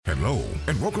Hello,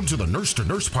 and welcome to the Nurse to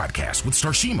Nurse podcast with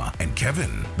Starshima and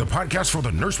Kevin, the podcast for the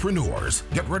nursepreneurs.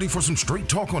 Get ready for some straight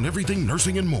talk on everything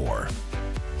nursing and more.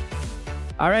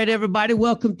 All right, everybody,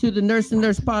 welcome to the Nurse to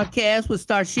Nurse podcast with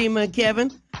Starshima and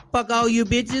Kevin. Fuck all you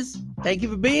bitches. Thank you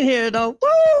for being here, though.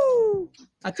 Woo!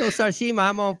 I told Starshima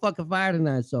I'm on fucking fire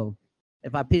tonight, so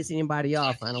if I piss anybody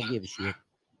off, I don't give a shit.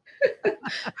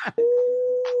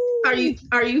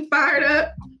 Are you fired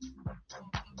up?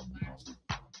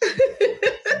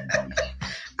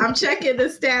 I'm checking the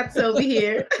stats over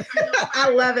here.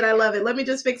 I love it. Let me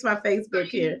just fix my Facebook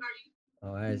here.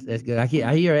 Oh, that's good. I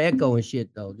hear an echo and shit,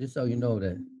 though, just so you know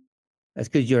that. That's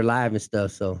because you're live and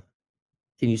stuff, so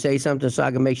can you say something so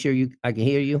I can make sure I can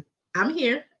hear you? I'm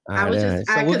here. I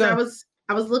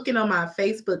was looking on my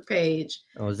Facebook page.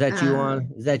 Oh, is that you on?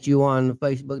 Is that you on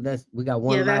Facebook? We got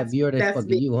one live viewer that's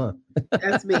fucking you, huh?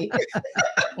 That's me.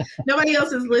 Nobody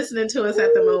else is listening to us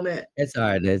at the moment. It's all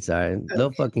right. Okay.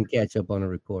 They'll fucking catch up on the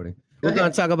recording. We're going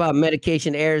to talk about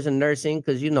medication errors in nursing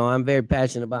because, I'm very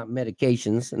passionate about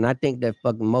medications. And I think that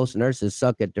fucking most nurses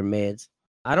suck at their meds.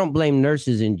 I don't blame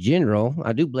nurses in general.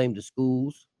 I do blame the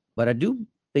schools. But I do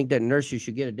think that nurses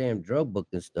should get a damn drug book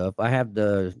and stuff. I have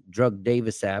the Drug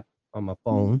Davis app on my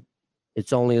phone.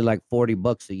 It's only like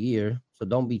 $40 a year. So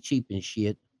don't be cheap and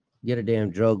shit. Get a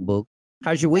damn drug book.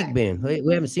 How's your week been?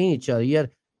 We haven't seen each other.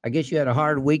 I guess you had a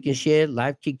hard week and shit.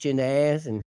 Life kicked you in the ass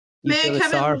and you feeling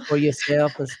sorry for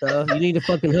yourself and stuff. You need a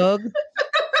fucking hug?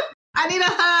 I need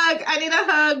a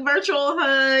hug, virtual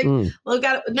hug. Look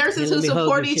at nurses who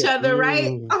support each other,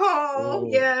 right? Oh,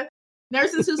 yeah.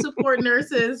 Nurses who support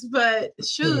nurses. But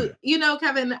shoot,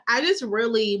 Kevin, I just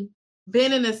really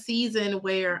been in a season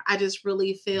where I just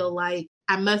really feel like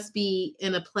I must be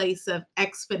in a place of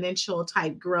exponential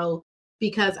type growth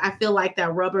because I feel like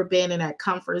that rubber band and that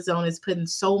comfort zone is putting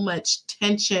so much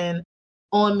tension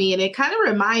on me. And it kind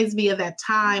of reminds me of that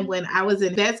time when I was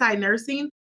in bedside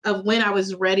nursing of when I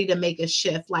was ready to make a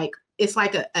shift. Like it's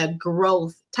like a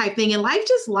growth type thing. And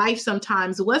life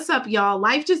sometimes. What's up, y'all?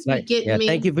 Life just be getting me.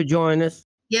 Thank you for joining us.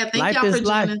 Yeah, thank y'all for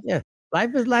joining us. Yeah.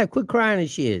 Life is life. Quit crying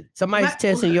and shit. Somebody's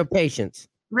testing your patience.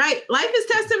 Right. Life is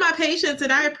testing my patience.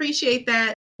 And I appreciate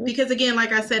that because, again,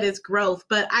 like I said, it's growth.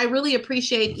 But I really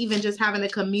appreciate even just having a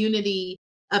community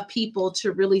of people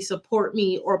to really support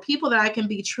me or people that I can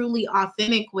be truly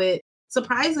authentic with.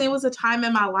 Surprisingly, it was a time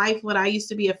in my life when I used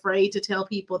to be afraid to tell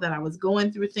people that I was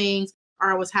going through things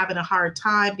or I was having a hard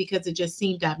time because it just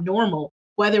seemed abnormal,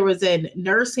 whether it was in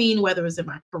nursing, whether it was in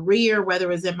my career,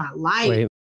 whether it was in my life. Wait,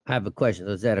 I have a question.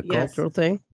 Is that a cultural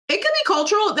thing? It could be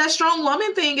cultural, that strong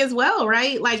woman thing as well,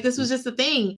 right? Like this was just a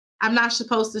thing. I'm not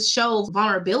supposed to show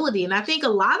vulnerability. And I think a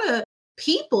lot of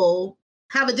people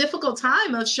have a difficult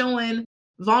time of showing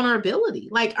vulnerability.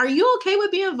 Like, are you okay with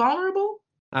being vulnerable?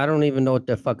 I don't even know what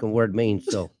that fucking word means.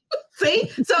 So see?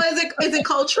 So is it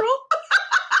cultural?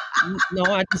 No,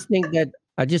 I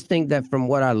just think that from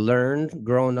what I learned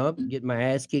growing up, getting my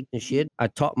ass kicked and shit, I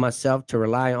taught myself to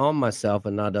rely on myself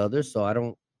and not others.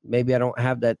 So maybe I don't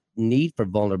have that need for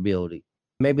vulnerability.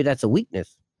 Maybe that's a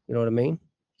weakness. You know what I mean?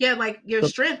 Yeah, like your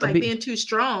strength, like being too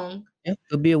strong. Yeah, it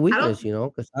could be a weakness,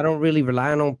 because I don't really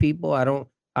rely on people. I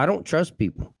don't trust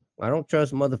people. I don't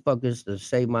trust motherfuckers to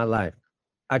save my life.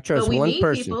 I trust one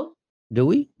person. People. Do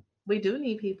we? We do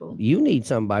need people. You need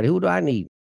somebody. Who do I need?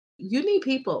 You need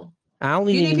people. I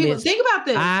only need people. Think about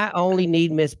this. I only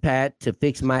need Miss Pat to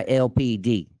fix my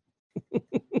LPD.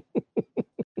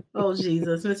 Oh,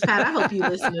 Jesus. Miss Pat, I hope you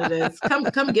listen to this.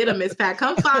 Come get him, Miss Pat.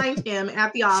 Come find him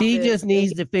at the office. She just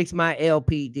needs to fix my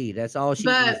LPD. That's all she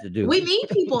needs to do. We need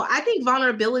people. I think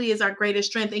vulnerability is our greatest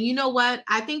strength. And you know what?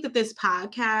 I think that this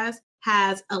podcast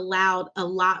has allowed a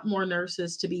lot more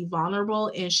nurses to be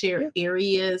vulnerable and share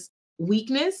areas,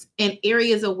 weakness, and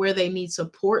areas of where they need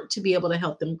support to be able to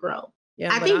help them grow. Yeah,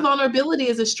 I think vulnerability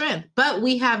is a strength, but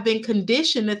we have been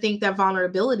conditioned to think that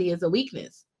vulnerability is a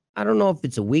weakness. I don't know if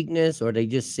it's a weakness or they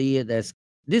just see it as,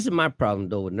 this is my problem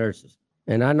though with nurses.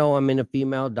 And I know I'm in a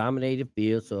female dominated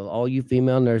field. So all you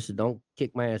female nurses, don't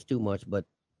kick my ass too much. But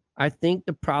I think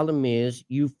the problem is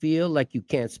you feel like you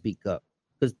can't speak up.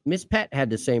 Because Miss Pat had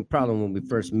the same problem when we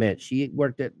first met. She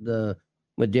worked at the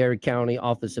Madera County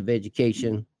Office of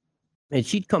Education. And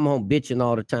she'd come home bitching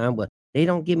all the time. But they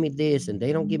don't give me this and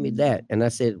they don't give me that. And I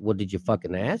said, well, did you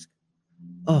fucking ask?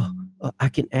 I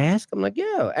can ask? I'm like,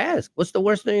 yeah, ask. What's the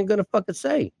worst thing you're going to fucking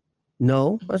say?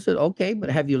 No. I said, okay, but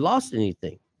have you lost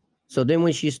anything? So then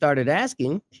when she started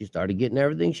asking, she started getting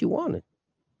everything she wanted.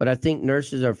 But I think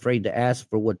nurses are afraid to ask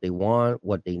for what they want,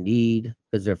 what they need,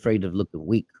 because they're afraid of looking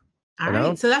weak. All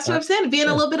right. So that's what I'm saying. Being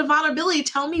a little bit of vulnerability.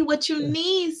 Tell me what you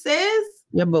need, sis.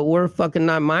 Yeah, but we're fucking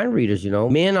not mind readers, you know.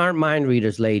 Men aren't mind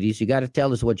readers, ladies. You got to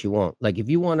tell us what you want. Like if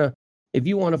you want a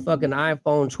fucking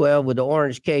iPhone 12 with the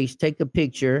orange case, take a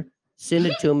picture, send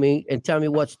it to me, and tell me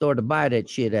what store to buy that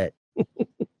shit at.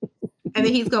 And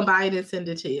then he's gonna buy it and send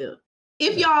it to you.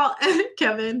 If y'all,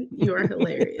 Kevin, you are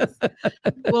hilarious.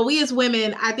 Well, we as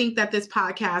women, I think that this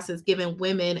podcast has given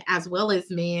women as well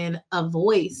as men a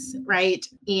voice, right?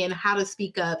 In how to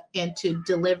speak up and to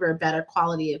deliver better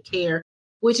quality of care,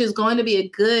 which is going to be a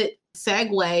good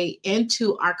segue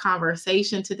into our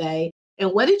conversation today.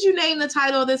 And what did you name the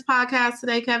title of this podcast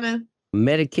today, Kevin?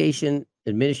 Medication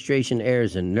administration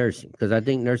errors in nursing, because I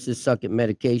think nurses suck at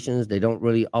medications. They don't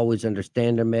really always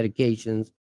understand their medications.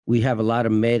 We have a lot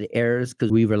of med errors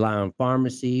because we rely on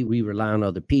pharmacy. We rely on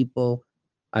other people.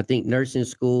 I think nursing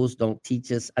schools don't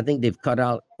teach us. I think they've cut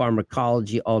out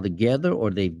pharmacology altogether, or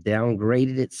they've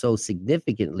downgraded it so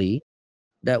significantly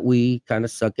that we kind of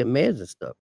suck at meds and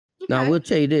stuff. Okay. Now, I will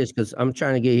tell you this, because I'm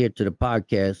trying to get here to the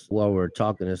podcast while we're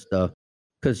talking and stuff,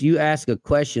 because you asked a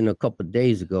question a couple of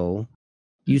days ago.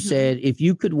 You said, if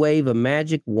you could wave a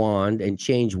magic wand and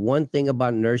change one thing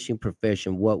about nursing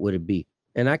profession, what would it be?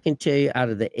 And I can tell you out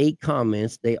of the 8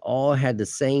 comments, they all had the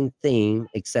same theme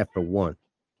except for one.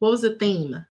 What was the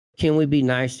theme? Can we be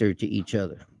nicer to each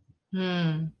other?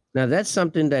 Now, that's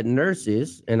something that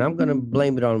nurses, and I'm going to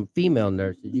blame it on female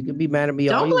nurses. You can be mad at me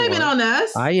all you want. Don't blame it on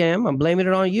us. I am. I'm blaming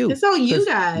it on you. It's on you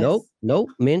guys. Nope.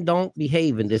 Men don't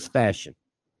behave in this fashion.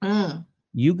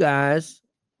 You guys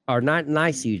are not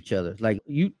nice to each other. Like,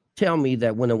 you tell me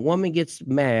that when a woman gets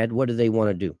mad, what do they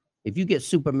want to do? If you get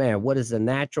super mad, what is the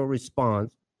natural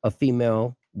response a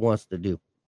female wants to do?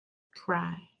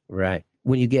 Cry. Right.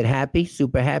 When you get happy,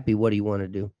 super happy, what do you want to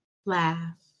do? Laugh.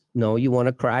 No, you want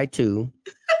to cry too.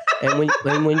 And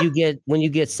when you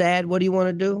get sad, what do you want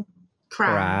to do?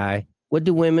 Cry. What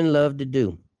do women love to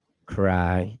do?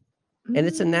 Cry. And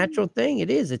it's a natural thing. It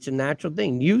is. It's a natural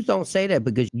thing. You don't say that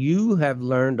because you have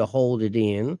learned to hold it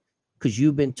in, because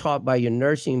you've been taught by your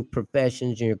nursing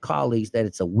professions and your colleagues that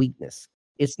it's a weakness.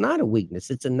 It's not a weakness.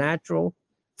 It's a natural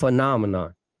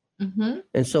phenomenon.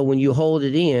 And so when you hold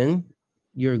it in,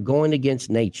 you're going against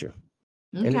nature.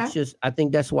 Okay. And it's just, I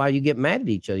think that's why you get mad at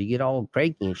each other. You get all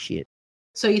cranky and shit.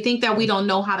 So you think that we don't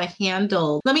know how to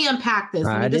handle? Let me unpack this.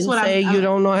 I didn't say you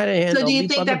don't know how to handle. So do you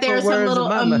think that there's some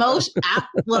little emotion?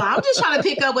 Well, I'm just trying to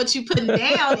pick up what you put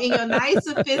down in your nice,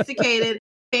 sophisticated,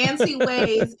 fancy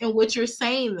ways in which you're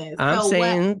saying this. I'm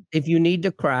saying if you need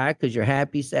to cry because you're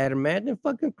happy, sad, or mad, then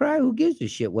fucking cry. Who gives a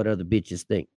shit what other bitches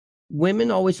think?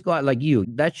 Women always go out like you.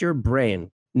 That's your brand.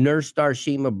 Nurse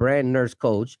Starshima, brand nurse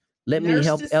coach. Let me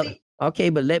help. Okay,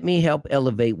 but let me help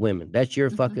elevate women. That's your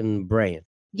fucking brand.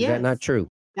 Yes. Is that not true?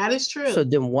 That is true. So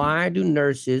then why do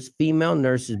female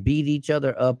nurses beat each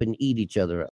other up and eat each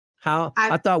other up?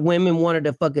 I thought women wanted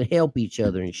to fucking help each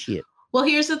other and shit. Well,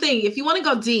 here's the thing. If you want to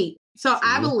go deep, so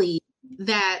I believe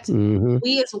that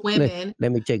we as women...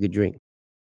 Let me take a drink.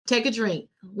 Take a drink.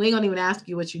 We ain't gonna even ask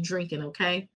you what you're drinking,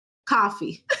 okay?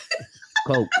 Coffee.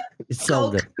 Coke.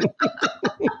 Soda. As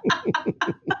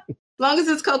long as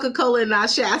it's Coca-Cola and not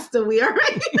Shasta, we are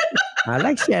right. I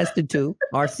like Shasta too.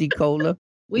 RC Cola.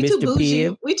 We too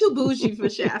bougie. We too bougie for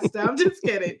Shasta. I'm just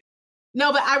kidding.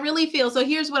 No, but I really feel, so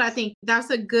here's what I think. That's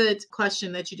a good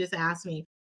question that you just asked me.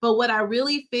 But what I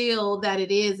really feel that it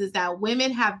is that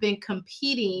women have been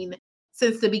competing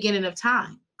since the beginning of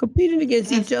time. Competing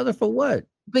against each other for what?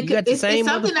 Because it's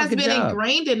something that's been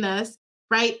ingrained in us,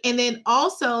 right? And then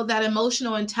also that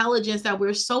emotional intelligence, that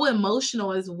we're so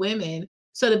emotional as women.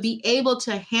 So to be able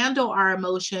to handle our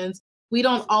emotions, we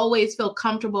don't always feel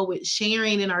comfortable with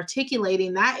sharing and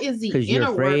articulating. That is the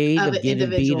inner work of an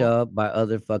individual. Beat up by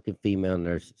other fucking female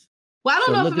nurses. Well, I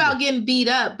don't know if about getting beat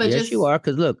up, but yes, you are.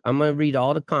 Because look, I'm going to read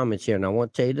all the comments here, and I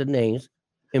won't tell you the names.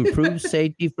 Improve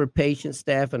safety for patients,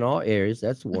 staff in all areas.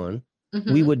 That's one.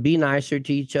 We would be nicer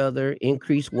to each other.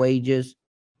 Increase wages.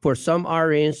 For some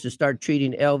RNs to start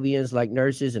treating LVNs like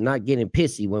nurses and not getting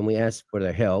pissy when we ask for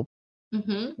their help.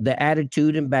 The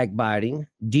attitude and backbiting.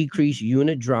 Decrease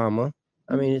unit drama.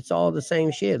 I mean, it's all the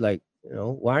same shit. Like, you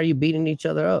know, why are you beating each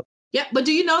other up? Yeah, but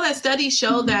do you know that studies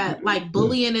show that like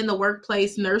bullying in the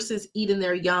workplace, nurses eating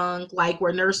their young, like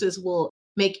where nurses will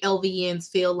make LVNs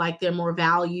feel like they're more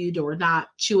valued or not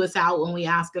chew us out when we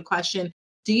ask a question.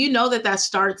 Do you know that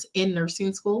starts in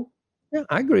nursing school? Yeah,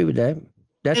 I agree with that.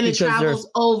 That's and because it travels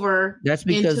over. That's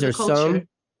because there's some.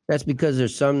 That's because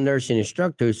there's some nursing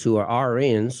instructors who are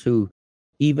RNs who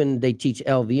even they teach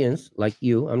LVNs like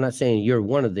you. I'm not saying you're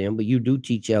one of them, but you do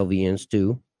teach LVNs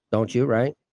too, don't you?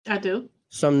 Right? I do.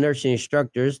 Some nursing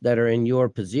instructors that are in your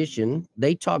position,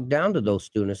 they talk down to those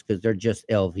students because they're just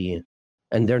LVN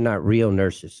and they're not real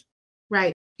nurses.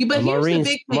 Right. But here's the big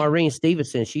thing. Maureen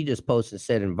Stevenson, she just posted and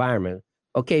said environment.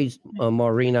 Okay,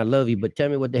 Maureen, I love you, but tell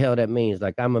me what the hell that means.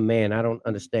 Like, I'm a man. I don't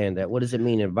understand that. What does it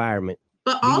mean, environment?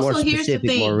 But Be also, more specific, here's the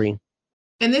thing. Maureen.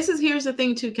 And here's the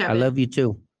thing too, Kevin. I love you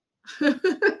too.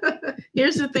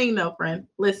 Here's the thing though, friend.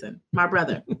 Listen, my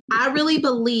brother. I really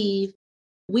believe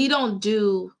we don't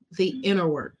do the inner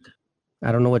work.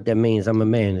 I don't know what that means. I'm a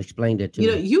man. Explain that to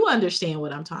me. You understand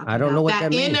what I'm talking about. I don't know what that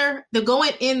means. The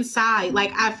going inside.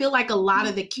 Like, I feel like a lot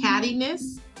of the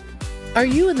cattiness. Are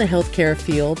you in the healthcare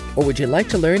field, or would you like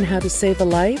to learn how to save a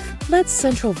life? Let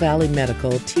Central Valley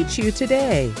Medical teach you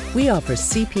today. We offer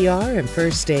CPR and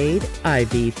first aid,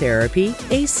 IV therapy,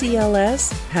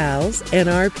 ACLS, PALS,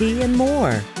 NRP, and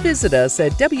more. Visit us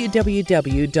at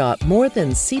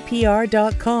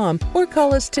www.morethancpr.com or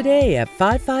call us today at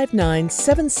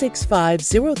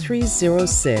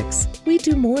 559-765-0306. We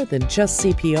do more than just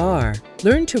CPR.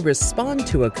 Learn to respond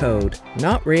to a code,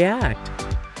 not react.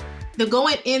 The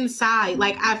going inside,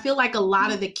 like, I feel like a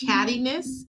lot of the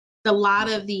cattiness, a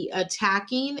lot of the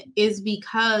attacking is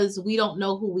because we don't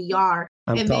know who we are.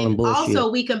 And then bullshit. Also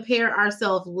we compare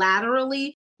ourselves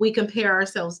laterally, we compare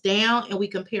ourselves down, and we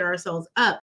compare ourselves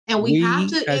up. And we have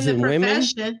to, in the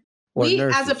profession,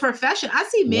 as a profession, I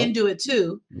see men do it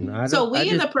too. No, so we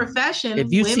in the profession,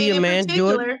 if you see a man do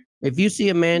it, if you see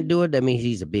a man do it, that means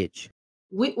he's a bitch.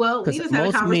 We just had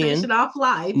a conversation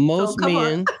offline. Most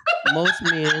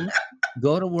men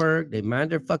go to work, they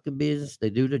mind their fucking business, they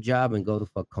do their job and go to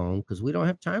fuck home because we don't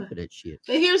have time for that shit.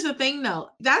 But here's the thing though.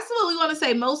 That's what we want to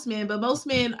say, most men, but most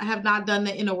men have not done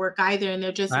the inner work either, and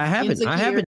they're just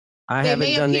insecure. I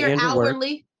haven't done the inner work.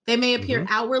 They may appear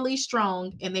outwardly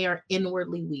strong and they are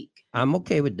inwardly weak. I'm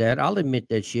okay with that. I'll admit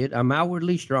that shit. I'm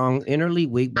outwardly strong, innerly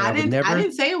weak, but I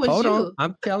didn't say it was Hold on.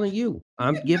 I'm telling you.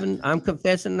 I'm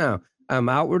confessing now. I'm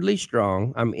outwardly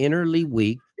strong. I'm innerly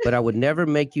weak, but I would never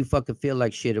make you fucking feel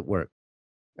like shit at work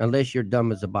unless you're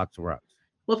dumb as a box of rocks.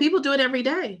 Well, people do it every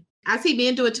day. I see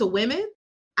men do it to women.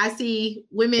 I see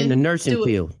women in the nursing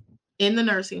field. In the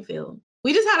nursing field.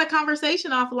 We just had a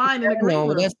conversation offline in the green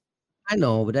room. I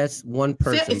know, but that's one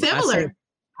person. Similar.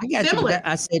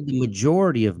 I said the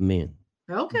majority of men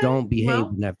don't behave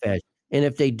in that fashion. And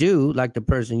if they do, like the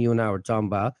person you and I were talking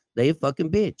about, they a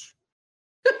fucking bitch.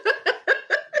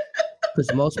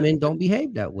 Because most men don't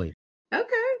behave that way. Okay,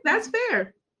 that's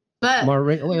fair. But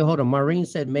Maureen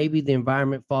said maybe the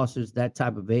environment fosters that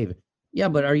type of behavior. Yeah,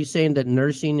 but are you saying that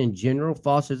nursing in general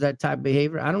fosters that type of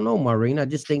behavior? I don't know, Maureen. I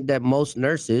just think that most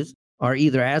nurses are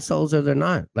either assholes or they're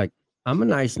not. Like, I'm a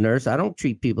nice nurse. I don't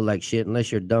treat people like shit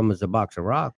unless you're dumb as a box of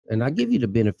rock. And I give you the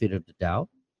benefit of the doubt.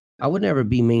 I would never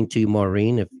be mean to you,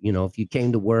 Maureen. If you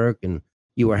came to work and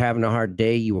you were having a hard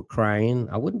day, you were crying,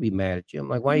 I wouldn't be mad at you. I'm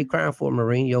like, why are you crying for,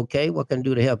 Maureen? You okay? What can I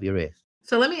do to help your ass?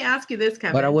 So let me ask you this,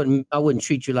 Kevin. But I wouldn't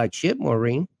treat you like shit,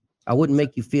 Maureen. I wouldn't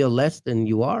make you feel less than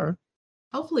you are.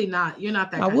 Hopefully not. You're not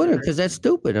that. I wouldn't, because that's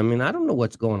stupid. I mean, I don't know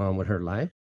what's going on with her life.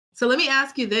 So let me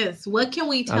ask you this. What can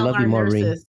we tell our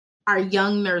nurses, our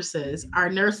young nurses, our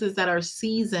nurses that are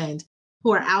seasoned,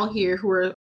 who are out here, who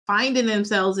are finding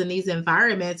themselves in these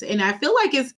environments? And I feel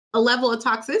like it's a level of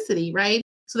toxicity, right?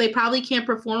 So they probably can't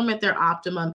perform at their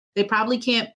optimum. They probably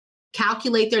can't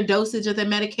calculate their dosage of their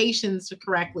medications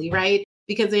correctly, right?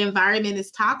 Because the environment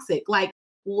is toxic. Like,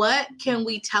 what can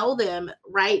we tell them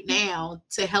right now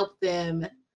to help them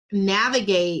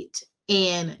navigate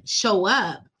and show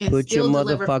up and still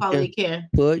deliver quality care?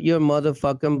 Put your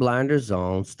motherfucking blinders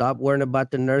on. Stop worrying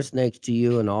about the nurse next to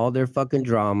you and all their fucking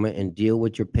drama and deal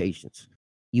with your patients.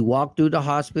 You walk through the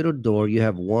hospital door, you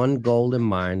have one goal in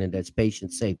mind, and that's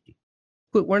patient safety.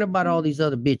 Quit worrying about all these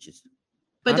other bitches.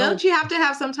 But don't you have to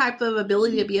have some type of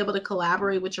ability to be able to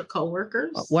collaborate with your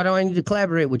coworkers? Why do I need to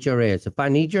collaborate with your ass? If I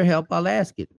need your help, I'll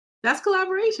ask it. That's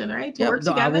collaboration, right? To work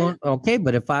together. Okay,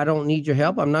 but if I don't need your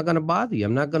help, I'm not going to bother you.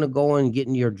 I'm not going to go and get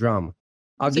in your drama.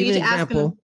 I'll give you an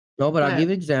example. I'll give you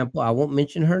an example. I won't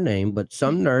mention her name, but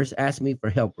some nurse asked me for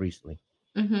help recently.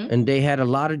 Mm-hmm. And they had a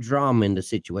lot of drama in the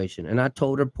situation. And I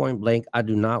told her point blank, I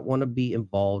do not want to be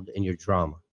involved in your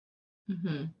drama.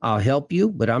 Mm-hmm. I'll help you,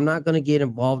 but I'm not going to get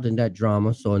involved in that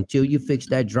drama. So until you fix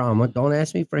that drama, don't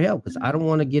ask me for help, because I don't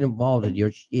want to get involved in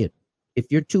your shit. If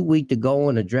you're too weak to go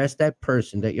and address that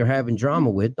person that you're having drama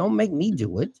with, don't make me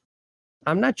do it.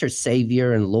 I'm not your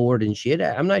savior and Lord and shit.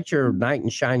 I'm not your knight in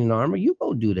shining armor. You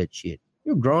go do that shit.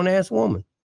 You're a grown ass woman.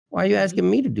 Why are you asking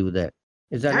me to do that?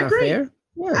 Is that not fair?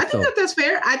 Yeah, I think that's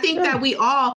fair. I think that we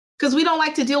all, because we don't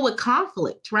like to deal with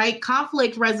conflict, right?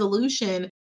 Conflict resolution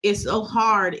is so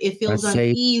hard. It feels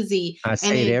uneasy. I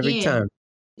say it every time.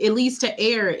 It leads to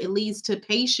error. It leads to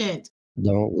patient.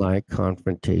 Don't like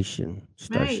confrontation,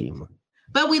 Starshima. Right.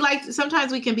 But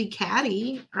sometimes we can be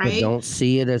catty, right? But don't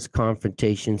see it as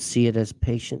confrontation. See it as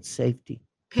patient safety.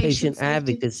 Patient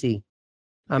advocacy.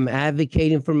 I'm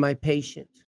advocating for my patient.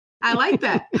 I like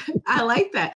that. I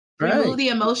like that. Right. Remove the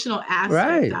emotional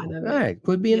aspect out of it. Right.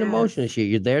 Quit being emotional shit.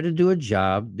 You're there to do a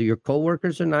job. Your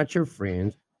coworkers are not your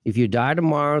friends. If you die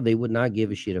tomorrow, they would not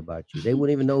give a shit about you. They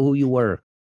wouldn't even know who you were.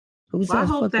 I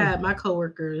hope that my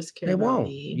coworkers care they about won't.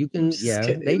 me. You can,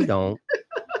 they don't.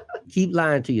 Keep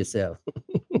lying to yourself.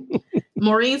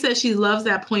 Maureen says she loves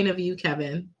that point of view,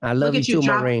 Kevin. I love you too,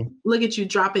 Maureen. Look at you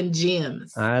dropping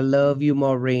gems. I love you,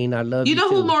 Maureen. I love you. You know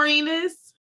too. who Maureen is?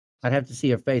 I'd have to see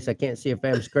her face. I can't see her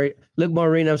face. I'm scared. Look,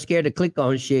 Maureen, I'm scared to click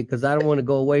on shit because I don't want to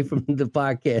go away from the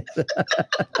podcast.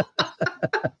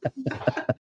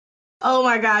 Oh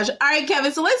my gosh. All right,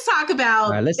 Kevin. So let's talk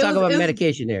about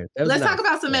medication there. Let's talk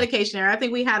about some medication there. I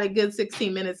think we had a good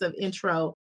 16 minutes of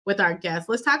intro with our guests.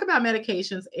 Let's talk about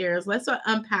medications errors. Let's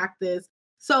unpack this.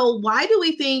 So why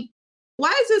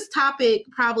is this topic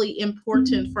probably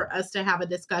important for us to have a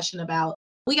discussion about?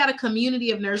 We got a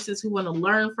community of nurses who want to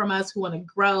learn from us, who want to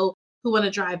grow, who want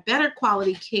to drive better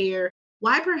quality care.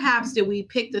 Why perhaps did we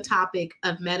pick the topic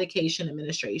of medication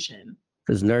administration?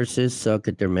 Because nurses suck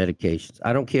at their medications.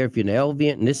 I don't care if you're an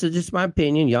LVN, and this is just my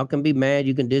opinion. Y'all can be mad,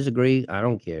 you can disagree. I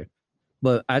don't care.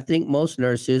 But I think most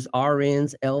nurses,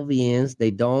 RNs, LVNs,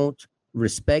 they don't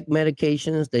respect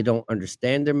medications. They don't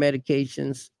understand their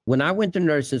medications. When I went to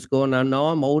nursing school, and I know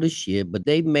I'm old as shit, but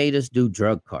they made us do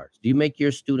drug cards. Do you make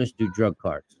your students do drug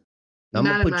cards?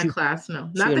 Not in my class, no.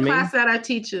 Not the class that I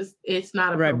teach it's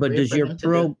not appropriate. Right,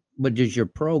 but does your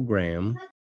program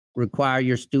require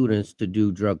your students to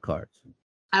do drug cards?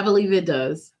 I believe it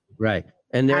does. Right.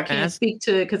 And I can't speak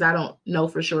to it because I don't know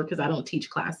for sure because I don't teach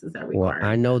classes that require. Well,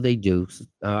 I know they do.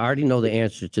 I already know the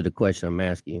answer to the question I'm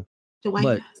asking you. Do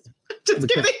I Just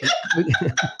kidding.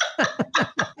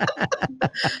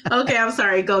 Okay, I'm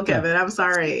sorry. Go, Kevin. I'm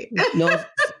sorry. No,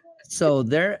 so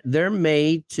they're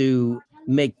made to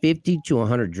make 50 to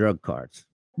 100 drug cards.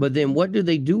 But then what do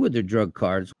they do with their drug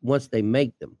cards once they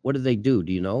make them? What do they do?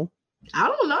 Do you know? I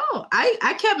don't know.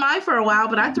 I kept mine for a while,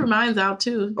 but I threw mine out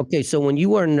too. Okay, so when you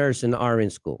were a nurse in RN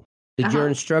school, did your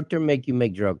instructor make you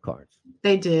make drug cards?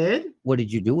 They did. What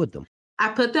did you do with them? I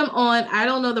put them on, I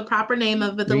don't know the proper name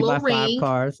of it, the little ring. 3x5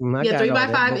 cards.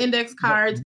 3x5 index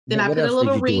cards. Then I put a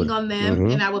little ring on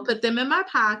them and I would put them in my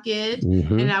pocket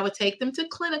and I would take them to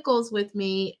clinicals with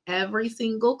me, every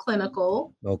single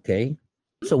clinical. Okay.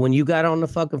 So when you got on the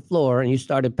fucking floor and you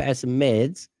started passing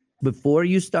meds, before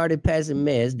you started passing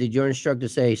meds, did your instructor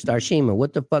say, Starshima,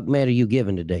 what the fuck med are you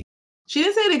giving today? She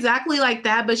didn't say it exactly like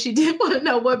that, but she did want to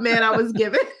know what med I was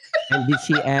giving. And did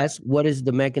she ask, what is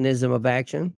the mechanism of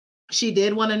action? She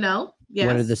did want to know. Yes.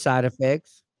 What are the side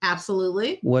effects?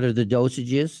 Absolutely. What are the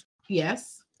dosages?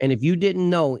 Yes. And if you didn't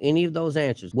know any of those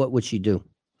answers, what would she do?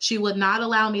 She would not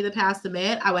allow me to pass the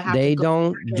med. I would have They to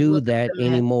don't do that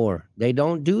anymore. They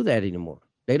don't do that anymore.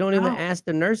 They don't even ask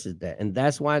the nurses that. And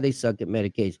that's why they suck at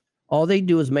medication. All they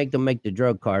do is make them make the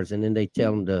drug cards and then they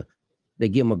tell them they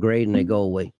give them a grade and they go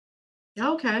away.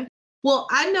 Okay. Well,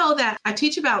 I know that I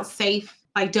teach about safe,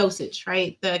 like dosage,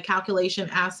 right? The calculation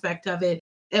aspect of it.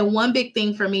 And one big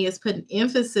thing for me is putting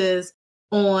emphasis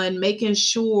on making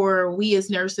sure we as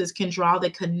nurses can draw the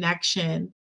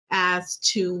connection as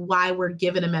to why we're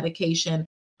given a medication.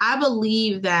 I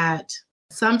believe that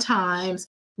sometimes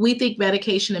we think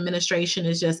medication administration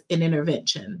is just an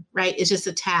intervention, right? It's just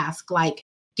a task like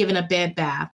giving a bed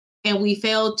bath. And we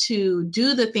fail to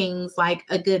do the things like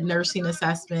a good nursing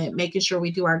assessment, making sure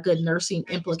we do our good nursing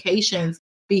implications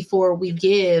before we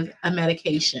give a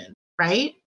medication,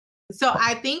 right? So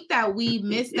I think that we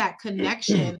miss that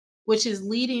connection, which is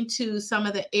leading to some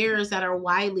of the errors that are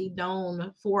widely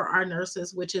known for our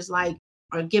nurses, which is like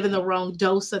or giving the wrong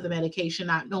dose of the medication,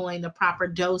 not knowing the proper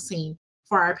dosing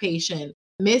for our patient,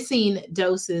 missing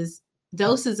doses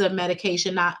of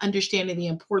medication, not understanding the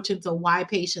importance of why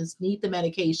patients need the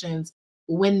medications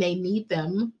when they need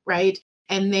them, right?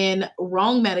 And then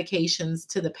wrong medications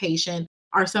to the patient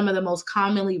are some of the most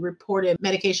commonly reported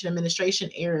medication administration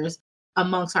errors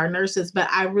amongst our nurses. But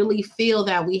I really feel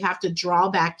that we have to draw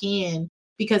back in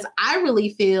because I really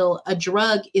feel a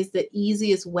drug is the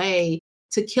easiest way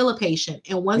to kill a patient.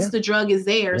 And once the drug is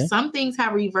there, some things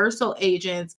have reversal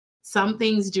agents, some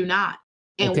things do not.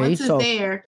 And once it's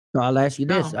there. So I'll ask you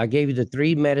this. I gave you the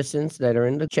 3 medicines that are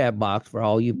in the chat box for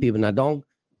all you people. Now,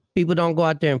 people don't go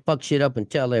out there and fuck shit up and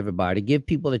tell everybody. Give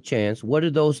people a chance. What do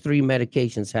those 3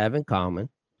 medications have in common?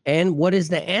 And what is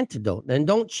the antidote? And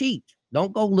don't cheat.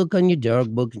 Don't go look on your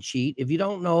drug book and cheat. If you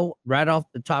don't know right off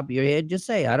the top of your head, just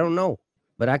say, I don't know.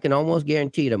 But I can almost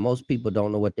guarantee that most people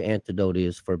don't know what the antidote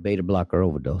is for beta blocker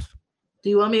overdose. Do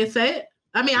you want me to say it?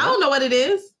 I mean, I don't know what it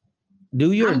is.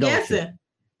 Do you or I'm don't guessing. you?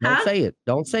 Don't say it.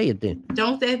 Don't say it then.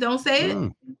 Don't say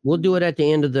it? We'll do it at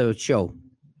the end of the show.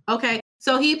 Okay.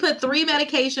 So he put 3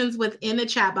 medications within the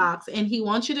chat box, and he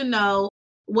wants you to know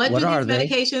what do these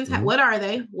medications have? What are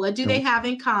they? What do they have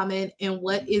in common? And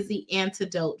what is the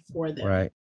antidote for them?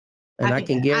 Right. And I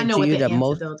can guarantee you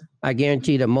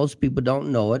that most people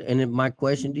don't know it. And my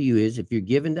question to you is, if you're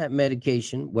given that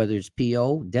medication, whether it's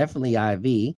PO, definitely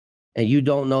IV, and you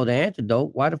don't know the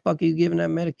antidote, why the fuck are you giving that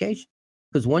medication?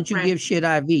 Because once you give shit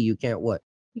IV, you can't what?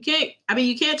 You can't. I mean,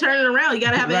 you can't turn it around. You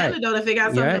got to have an antidote if it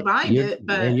got something to bind it.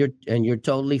 But and you're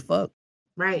totally fucked.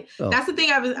 Right. So. That's the thing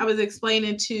I was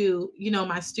explaining to,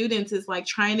 my students is like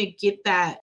trying to get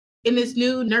that in this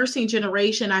new nursing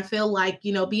generation. I feel like,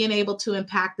 being able to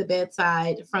impact the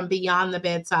bedside from beyond the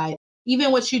bedside,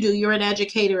 even what you do, you're an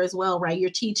educator as well, right? You're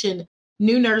teaching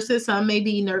new nurses. Some may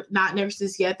be not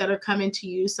nurses yet that are coming to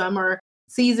you. Some are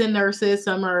seasoned nurses.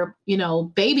 Some are,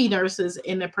 baby nurses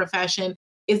in the profession.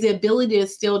 Is the ability to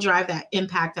still drive that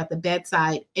impact at the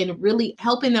bedside and really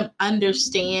helping them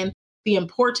understand the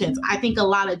importance. I think a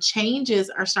lot of changes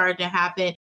are starting to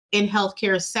happen in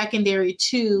healthcare secondary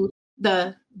to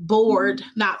the board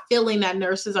not feeling that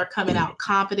nurses are coming out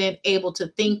competent, able to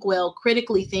think well,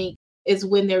 critically think, is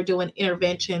when they're doing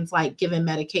interventions like giving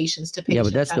medications to patients. Yeah,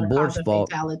 but that's the board's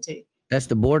fault. Fatality. That's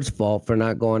the board's fault for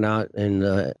not going out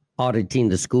and auditing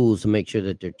the schools to make sure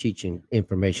that they're teaching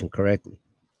information correctly.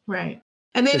 Right.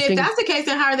 And then if that's the case,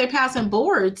 then how are they passing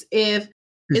boards if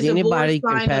anybody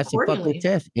can pass a fucking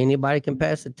test? Anybody can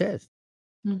pass a test.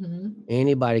 Mm-hmm.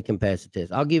 Anybody can pass a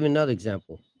test. I'll give you another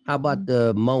example. How about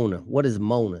the Mona? What is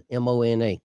Mona?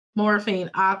 MONA.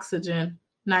 Morphine, oxygen,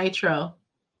 nitro,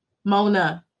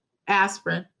 Mona,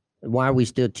 aspirin. Why are we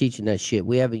still teaching that shit?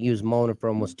 We haven't used Mona for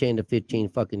almost 10 to 15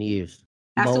 fucking years.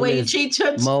 That's the way you treat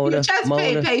your chest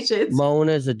pain patients.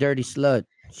 Mona is a dirty slut.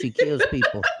 She kills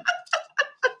people.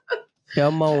 Tell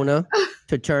Mona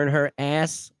to turn her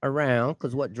ass around,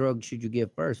 because what drug should you give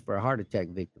first for a heart attack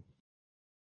victim?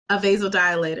 A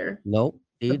vasodilator. Nope.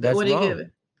 See, that's what wrong. Are you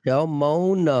giving? Tell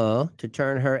Mona to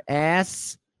turn her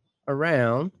ass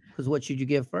around, because what should you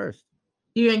give first?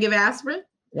 You're going to give aspirin?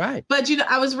 Right. But,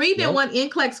 I was reading one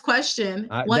NCLEX question.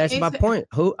 That's my point.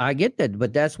 I get that,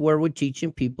 but that's where we're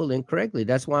teaching people incorrectly.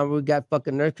 That's why we got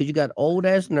fucking nurses, because you got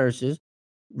old-ass nurses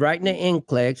writing the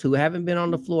NCLEX who haven't been on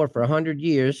the floor for 100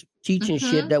 years, teaching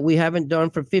shit that we haven't done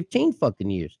for 15 fucking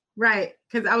years. Right.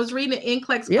 Because I was reading an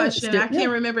NCLEX question. I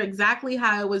can't remember exactly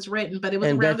how it was written, but it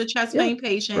was around the chest pain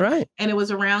patient. Right. And it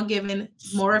was around giving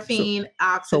morphine,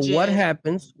 oxygen. So what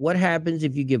happens? What happens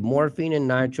if you give morphine and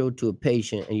nitro to a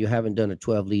patient and you haven't done a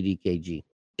 12-lead EKG?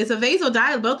 It's a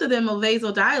vasodilator. Both of them are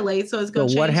vasodilate, so it's going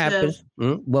to change. What happens?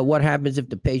 Well, what happens if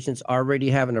the patient's already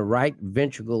having a right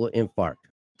ventricular infarct?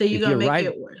 Then you're going to make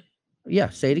it worse. Yeah,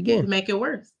 say it again. Make it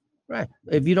worse. Right.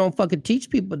 If you don't fucking teach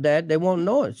people that, they won't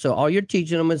know it. So all you're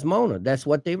teaching them is Mona. That's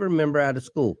what they remember out of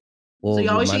school. Well, so you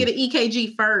always should get an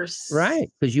EKG first.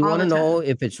 Right. Because you want to know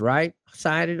if it's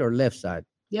right-sided or left-sided.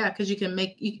 Yeah, because you can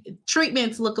make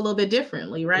treatments look a little bit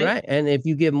differently, right? Right. And if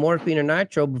you give morphine or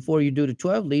nitro before you do the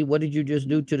 12-lead, what did you just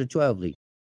do to the 12-lead?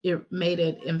 You made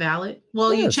it invalid.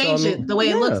 Well, you changed it the way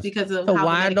it looks because of how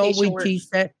why the don't we works. teach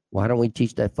that? Why don't we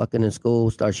teach that fucking in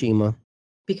school, Starshima?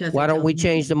 Because why don't we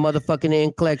change the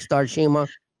motherfucking NCLEX, Starshima?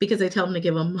 Because they tell them to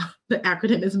give them the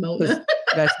acronym is Mona.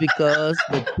 That's because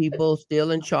the people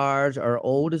still in charge are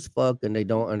old as fuck and they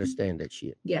don't understand that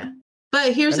shit. Yeah.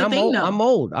 But here's the thing, though. I'm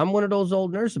old. I'm one of those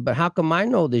old nurses, but how come I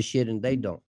know this shit and they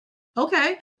don't?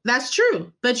 Okay. That's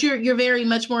true. But you're very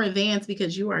much more advanced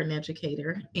because you are an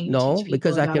educator. No,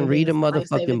 because I can read a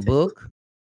motherfucking book.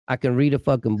 I can read a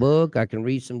fucking book. I can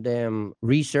read some damn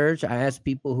research. I ask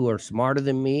people who are smarter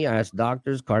than me. I ask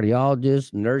doctors,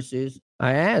 cardiologists, nurses.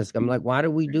 I'm like, why do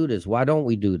we do this? Why don't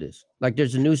we do this? Like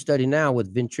there's a new study now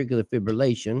with ventricular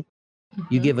fibrillation.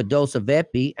 You give a dose of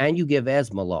epi and you give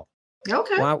Esmolol.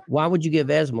 Okay. Why would you give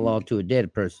Esmolol to a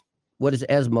dead person? What is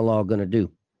Esmolol going to do?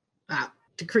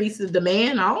 Decrease the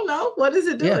demand. I don't know. What is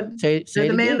it doing? Yeah, say the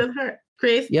demand of her. But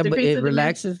it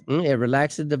relaxes. It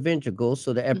relaxes the ventricles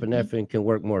so the epinephrine can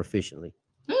work more efficiently.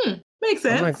 Makes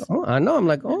sense. I'm like, I know. I'm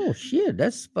like, oh shit,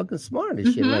 that's fucking smart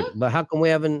as shit. Like, but how come we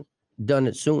haven't done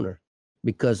it sooner?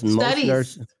 Because most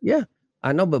nurses,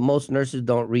 I know, but most nurses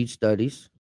don't read studies.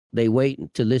 They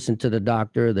wait to listen to the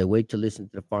doctor. They wait to listen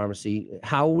to the pharmacy.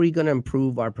 How are we going to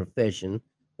improve our profession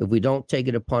if we don't take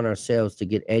it upon ourselves to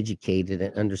get educated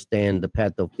and understand the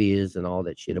pathophysiology and all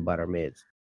that shit about our meds?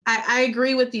 I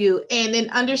agree with you. And in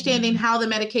understanding how the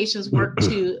medications work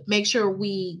to make sure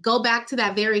we go back to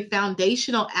that very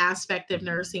foundational aspect of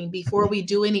nursing before we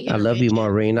do any intervention. I love you,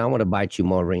 Maureen. I want to bite you,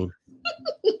 Maureen.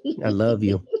 I love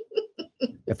you.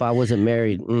 If I wasn't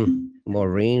married,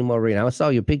 Maureen. I saw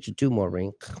your picture too,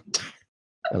 Maureen.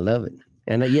 I love it.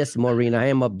 And yes, Maureen, I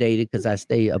am updated because I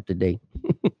stay up to date.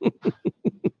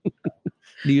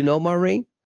 Do you know Maureen?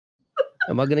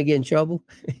 Am I going to get in trouble?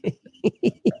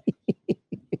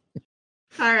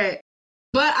 All right.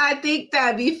 But I think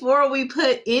that before we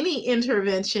put any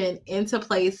intervention into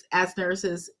place as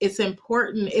nurses, it's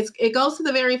important. It goes to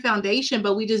the very foundation,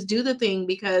 but we just do the thing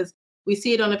because we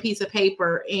see it on a piece of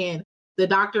paper and the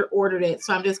doctor ordered it.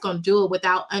 So I'm just going to do it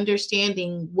without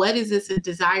understanding what is this a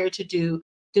desire to do?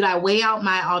 Did I weigh out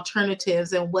my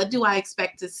alternatives? And what do I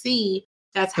expect to see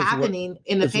that's happening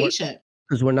in the patient?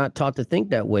 Because we're not taught to think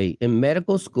that way. In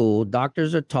medical school,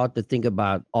 doctors are taught to think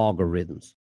about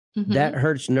algorithms. Mm-hmm. That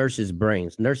hurts nurses'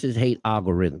 brains. Nurses hate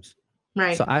algorithms.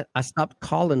 Right. So I stopped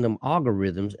calling them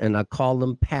algorithms and I call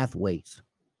them pathways.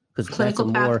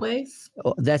 Clinical pathways?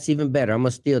 That's even better. I'm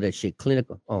going to steal that shit.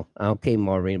 Clinical. Oh, okay,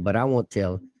 Maureen, but I won't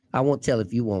tell. I won't tell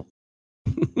if you won't.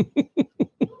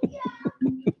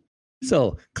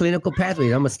 So clinical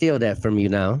pathways, I'm going to steal that from you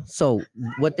now. So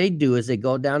what they do is they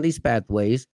go down these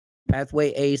pathways.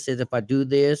 Pathway A says, if I do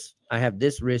this, I have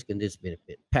this risk and this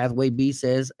benefit. Pathway B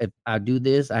says, if I do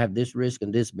this, I have this risk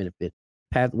and this benefit.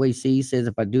 Pathway C says,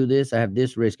 if I do this, I have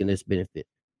this risk and this benefit.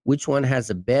 Which one has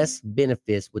the best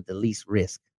benefits with the least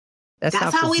risk? That's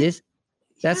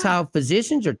how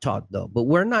physicians are taught, though. But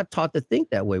we're not taught to think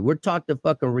that way. We're taught to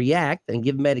fucking react and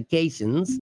give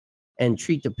medications and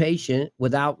treat the patient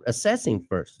without assessing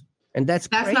first. And that's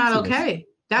craziness. Not okay.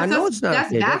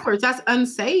 That's backwards. That's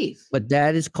unsafe. But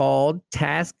that is called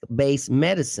task-based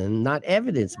medicine, not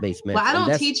evidence-based medicine. Well, I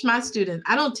don't teach my students.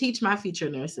 I don't teach my future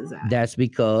nurses that. That's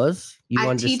because you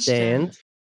understand.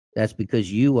 That's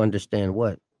because you understand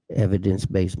what?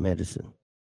 Evidence-based medicine.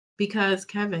 Because,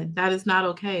 Kevin, that is not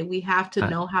okay. We have to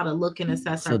know how to look and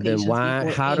assess our patients. So then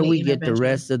how do we get the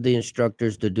rest of the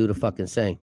instructors to do the fucking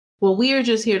same? Well, we are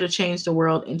just here to change the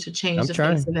world and to change the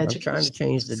face of education. I'm trying to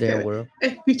change the damn world.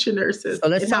 Future nurses. So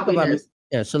let's talk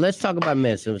about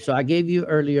medicine. So I gave you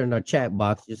earlier in our chat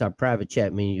box, just our private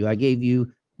chat menu, I gave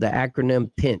you the acronym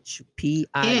PINCH.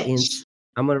 P-I-N-C.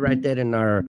 I'm going to write that in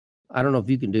our, I don't know if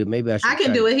you can do it. Maybe I should. I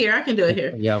can do it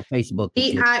here. Yeah, on Facebook.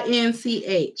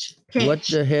 P-I-N-C-H. Pinch. What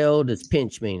the hell does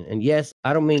pinch mean? And yes,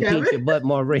 I don't mean pinch your butt,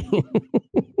 Maureen.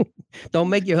 Don't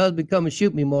make your husband come and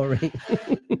shoot me, Maureen.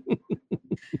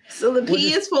 So the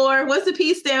P is for, what's the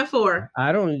P stand for?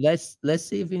 I don't, let's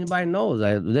see if anybody knows.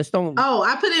 I put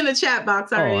it in the chat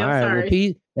box already. I'm sorry.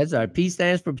 Well, that's all right. P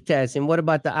stands for potassium. What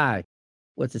about the I?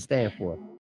 What's it stand for?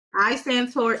 I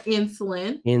stands for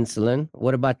insulin. Insulin.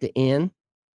 What about the N?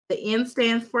 The N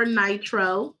stands for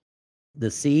nitro. The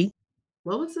C?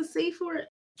 What was the C for?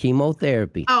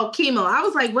 Chemotherapy. Oh, chemo. I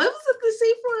was like, what was the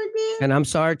C for again? And I'm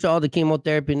sorry to all the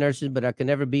chemotherapy nurses, but I can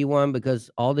never be one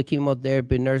because all the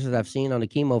chemotherapy nurses I've seen on the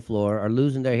chemo floor are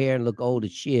losing their hair and look old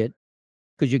as shit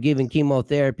because you're giving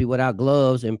chemotherapy without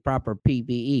gloves and proper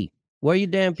PPE. Where you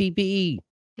damn PPE?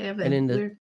 Kevin,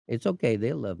 and it's okay.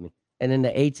 They'll love me. And then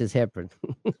the H is heparin.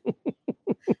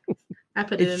 I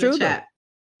put it in the chat.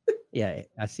 Yeah,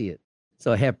 I see it.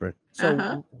 So heparin.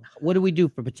 So what do we do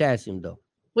for potassium though?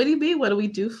 What do you mean? What do we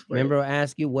do for Remember, I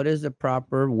asked you, what is the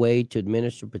proper way to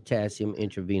administer potassium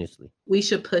intravenously? We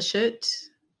should push it.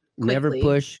 Never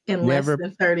push. Less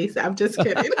than 30. I'm just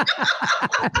kidding.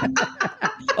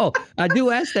 Oh, I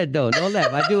do ask that though. No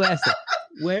laugh. I do ask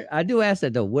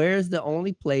that. Where's the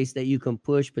only place that you can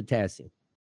push potassium?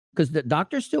 Because the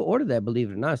doctors still order that, believe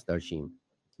it or not, Starshim.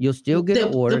 You'll still get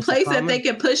an order. The place that they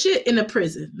can push it in a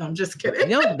prison. No, I'm just kidding.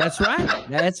 No, that's right.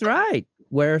 That's right.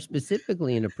 Where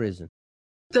specifically in a prison?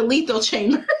 The lethal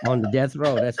chamber. On the death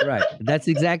row. That's right. That's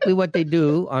exactly what they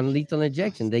do on lethal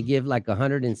injection. They give like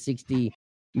 160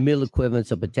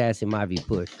 milliequivalents of potassium IV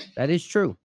push. That is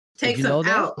true. Takes them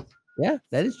out. Yeah,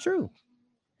 that is true.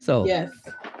 So yes.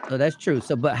 So that's true.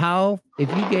 So, but if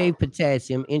you gave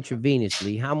potassium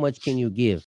intravenously, how much can you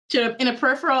give? In a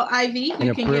peripheral IV, you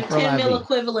can give 10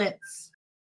 milliequivalents.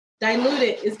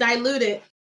 It's diluted.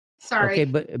 Sorry. Okay,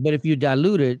 but if you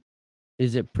dilute it,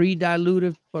 is it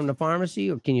pre-diluted from the pharmacy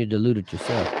or can you dilute it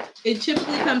yourself? It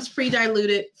typically comes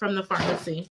pre-diluted from the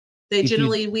pharmacy.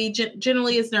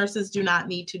 Generally as nurses do not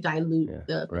need to dilute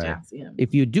the potassium. Right.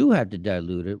 If you do have to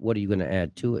dilute it, what are you going to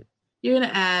add to it? You're going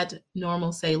to add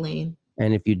normal saline.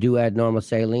 And if you do add normal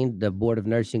saline, the Board of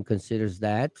Nursing considers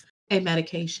that a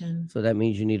medication. So that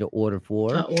means you need to order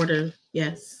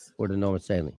yes. For the normal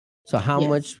saline. So how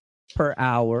much per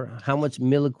hour, how much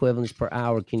milliequivalents per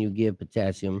hour can you give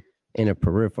potassium in a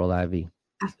peripheral IV?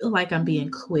 I feel like I'm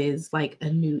being quizzed like a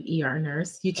new ER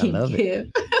nurse. You can give.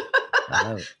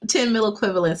 10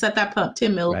 milliequivalents. Set that pump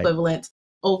 10 milliequivalents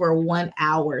over 1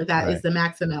 hour. That is the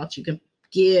max amount you can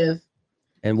give.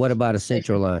 And what about a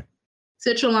central line?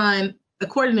 Central line,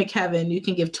 according to Kevin, you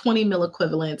can give 20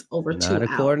 milliequivalents over 2 hours. Not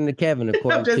according to Kevin,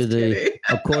 according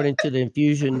to the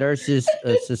Infusion Nurses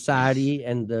Society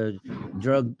and the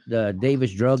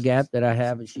Davis Drug App that I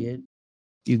have and shit.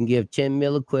 You can give 10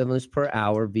 milliequivalents per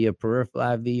hour via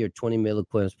peripheral IV or 20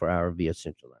 milliequivalents per hour via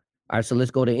central line. All right, so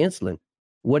let's go to insulin.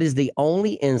 What is the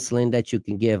only insulin that you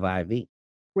can give IV?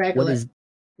 Regular. What is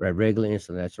regular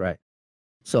insulin? That's right.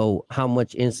 So how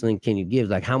much insulin can you give?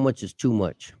 Like how much is too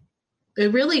much?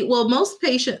 It really, well,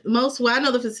 I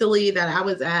know the facility that I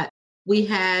was at, we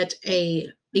had a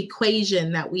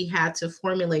equation that we had to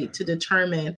formulate to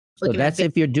determine. So that's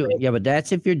if you're doing, but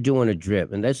that's if you're doing a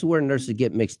drip. And that's where nurses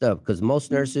get mixed up because most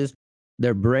nurses,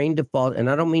 their brain default, and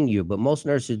I don't mean you, but most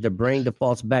nurses, their brain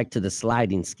defaults back to the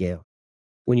sliding scale.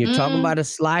 When you're talking about a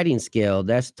sliding scale,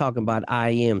 that's talking about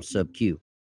IM sub-Q.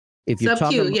 If you're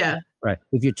talking right.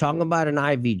 If you're talking about an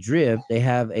IV drip, they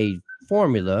have a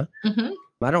formula.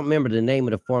 I don't remember the name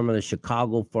of the formula,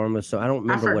 Chicago formula, so I don't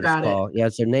remember what it's called. Yeah,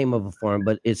 it's the name of a formula,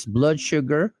 but it's blood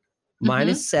sugar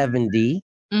minus 70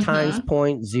 times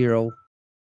 0.0.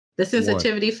 The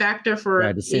sensitivity factor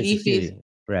for the sensitivity.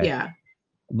 Right. Yeah.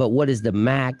 But what is the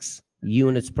max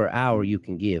units per hour you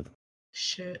can give?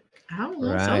 Shit. I don't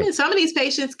know. Right. Some of these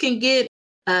patients can get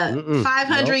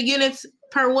 500 units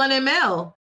per 1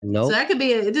 ml. No. So that could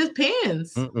be, it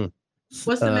depends.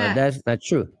 What's the max? That's not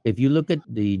true. If you look at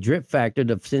the drip factor,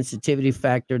 the sensitivity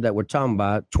factor that we're talking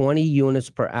about, 20 units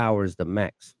per hour is the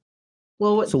max.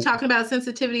 Well, talking about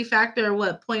sensitivity factor,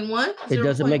 what, 0.1? It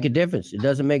doesn't make a difference. It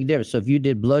doesn't make a difference. So if you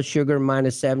did blood sugar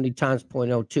minus 70 times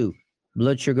 0.02,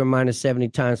 blood sugar minus 70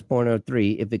 times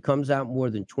 0.03, if it comes out more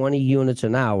than 20 units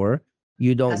an hour,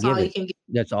 you don't give it.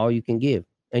 That's all you can give.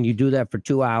 And you do that for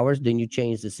 2 hours, then you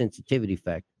change the sensitivity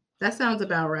factor. That sounds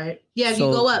about right. Yeah, you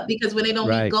go up because when they don't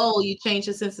meet goal, you change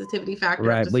the sensitivity factor.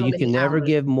 Right, but you can never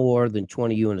give more than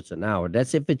 20 units an hour.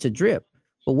 That's if it's a drip.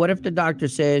 But what if the doctor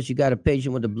says you got a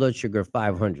patient with a blood sugar of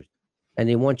 500 and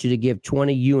they want you to give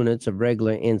 20 units of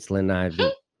regular insulin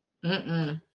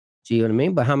IV? See what I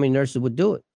mean? But how many nurses would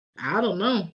do it? I don't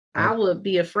know. I would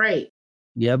be afraid.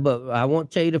 Yeah, but I won't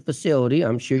tell you the facility.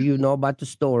 I'm sure you know about the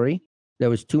story.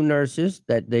 There was 2 nurses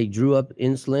that they drew up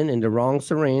insulin in the wrong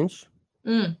syringe.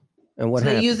 And what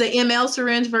happened? They use the ml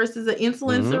syringe versus the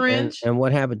insulin syringe. And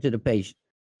what happened to the patient?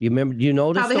 You remember? You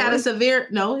know this story?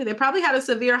 They probably had a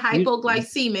severe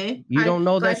hypoglycemia. You don't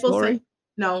know that story?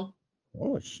 No.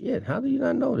 Oh shit! How do you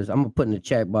not know this? I'm gonna put in the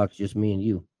chat box just me and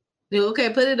you. Okay,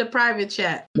 put it in a private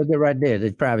chat. Look at right there,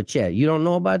 the private chat. You don't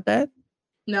know about that?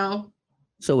 No.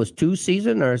 So it's 2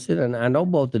 seasoned nurses, and I know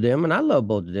both of them, and I love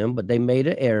both of them, but they made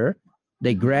an error.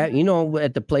 They grabbed,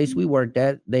 at the place we worked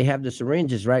at, they have the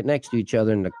syringes right next to each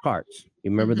other in the carts.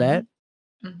 You remember that?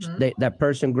 That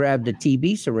person grabbed the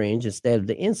TB syringe instead of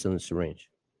the insulin syringe.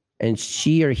 And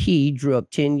she or he drew up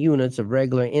 10 units of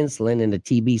regular insulin in the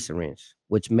TB syringe,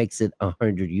 which makes it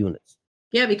 100 units.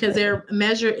 Yeah, because they're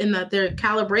measured in their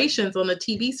calibrations on the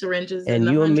TB syringes. And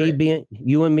you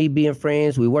and me being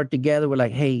friends, we work together. We're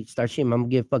like, hey, Starshim, I'm gonna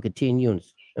give fucking 10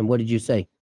 units. And what did you say?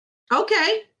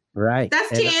 Okay. Right.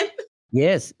 That's 10.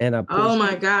 Yes, and I pushed oh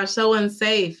my gosh, so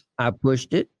unsafe. I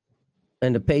pushed it,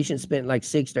 and the patient spent like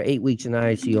 6 or 8 weeks in the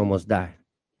ICU, almost died.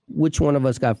 Which one of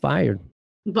us got fired?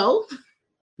 Both?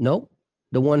 Nope.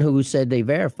 The one who said they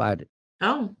verified it.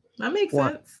 Oh, that makes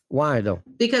sense. Why though?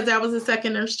 Because that was a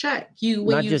second nurse check.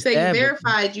 When you say you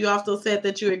verified, you also said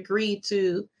that you agreed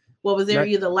to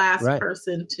you're the last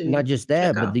person to. Not just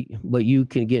that, but you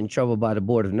can get in trouble by the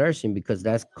Board of Nursing because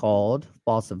that's called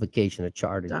falsification of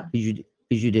charting.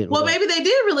 You didn't. Well, maybe they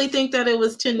did really think that it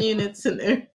was 10 units in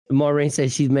there. Maureen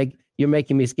says you're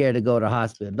making me scared to go to the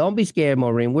hospital. Don't be scared,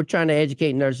 Maureen. We're trying to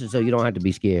educate nurses so you don't have to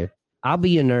be scared. I'll be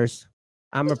your nurse.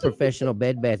 I'm a professional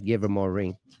bed bath giver,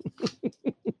 Maureen.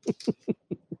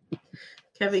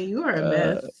 Kevin, you are a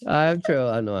mess. I'm trouble.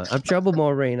 I know. I'm trouble,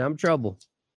 Maureen. I'm trouble.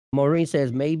 Maureen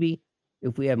says maybe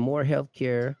if we have more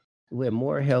healthcare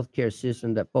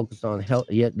system that focus on health.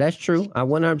 Yeah, that's true. I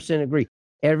 100% agree.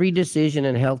 Every decision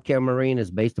in healthcare, Maureen,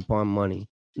 is based upon money,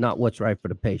 not what's right for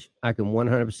the patient. I can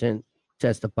 100%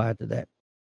 testify to that.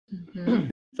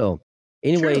 So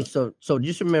anyway, so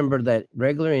just remember that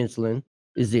regular insulin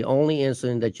is the only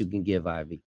insulin that you can give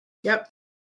IV. Yep.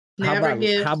 How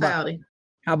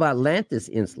about Lantus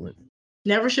insulin?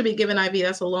 Never should be given IV.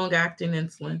 That's a long-acting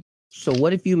insulin. So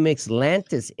what if you mix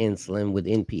Lantus insulin with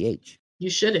NPH? You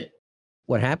shouldn't.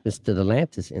 What happens to the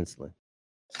Lantus insulin?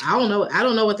 I don't know. I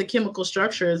don't know what the chemical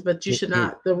structure is, but you should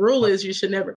not. The rule is you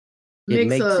should never.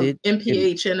 Mix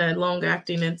MPH and a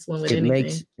long-acting insulin with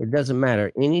anything. It doesn't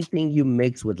matter. Anything you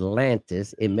mix with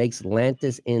Lantus, it makes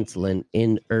Lantus insulin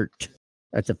inert.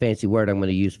 That's a fancy word I'm going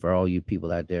to use for all you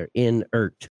people out there.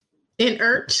 Inert.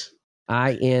 Inert?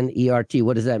 INERT.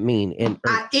 What does that mean?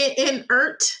 Inert.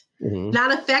 Inert?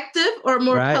 Not effective or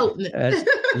more potent?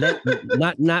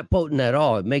 not potent at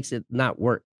all. It makes it not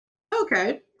work.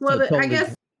 Okay. Well, so I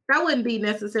guess that wouldn't be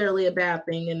necessarily a bad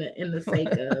thing in the sake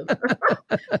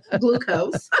of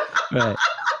glucose. Right.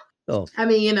 So, I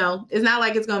mean, it's not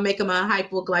like it's going to make them a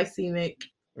hypoglycemic,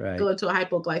 go into a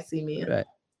hypoglycemia. Right.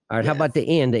 All right. Yes. How about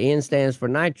the N? The N stands for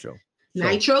nitro.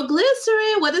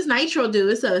 Nitroglycerin. What does nitro do?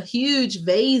 It's a huge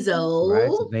vaso. Right.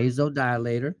 It's a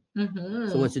vasodilator.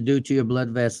 So what's it do to your blood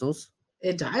vessels?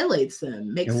 It dilates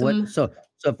them. So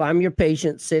if I'm your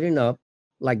patient sitting up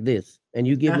like this, and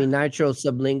you give me nitro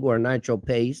sublingual or nitro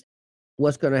paste,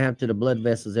 what's going to happen to the blood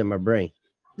vessels in my brain?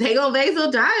 They going to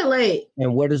vasodilate.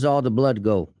 And where does all the blood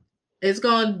go? It's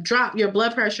going to drop. Your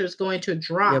blood pressure is going to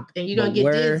drop, and you're going to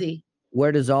get dizzy.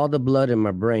 Where does all the blood in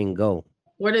my brain go?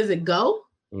 Where does it go?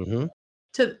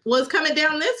 It's coming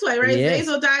down this way, right? Yes.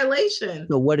 Vasodilation.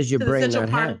 So what does your brain not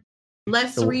have?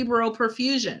 Less cerebral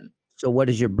perfusion. So what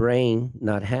does your brain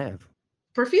not have?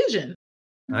 Perfusion.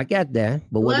 I got that.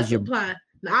 But what is your supply?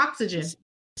 Oxygen.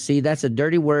 See, that's a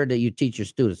dirty word that you teach your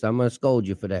students. I'm going to scold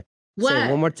you for that. What? Say it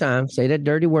one more time. Say that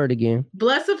dirty word again.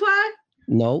 Blood supply?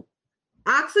 Nope.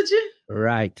 Oxygen?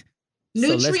 Right.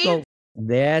 Nutrients? So let's go.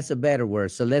 That's a better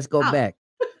word. So let's go back.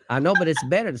 I know, but it's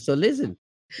better. So listen.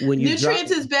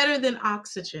 Nutrients is better than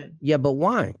oxygen. Yeah, but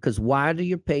why? Because why do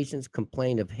your patients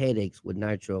complain of headaches with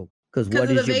nitro? Because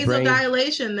what is your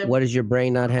vasodilation? Brain? What does your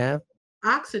brain not have?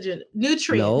 Oxygen,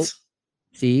 nutrients.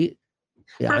 No. See,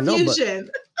 yeah, perfusion.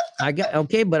 I know,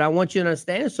 but I want you to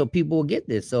understand so people will get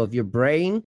this. So if your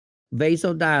brain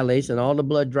vasodilates and all the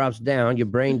blood drops down, your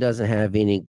brain doesn't have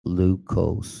any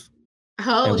glucose.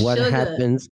 Oh, and what sugar.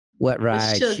 happens?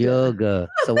 Sugar.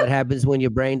 So what happens when your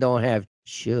brain don't have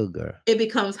sugar? It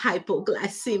becomes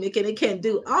hypoglycemic and it can't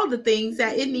do all the things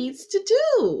that it needs to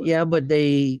do. Yeah, but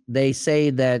they say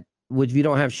that if you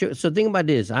don't have sugar. So think about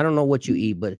this. I don't know what you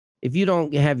eat, but if you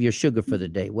don't have your sugar for the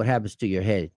day, what happens to your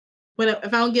head? If I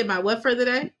don't get my what for the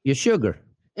day? Your sugar.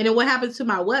 And then what happens to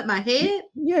my what? My head?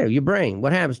 Yeah, your brain.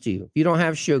 What happens to you? If you don't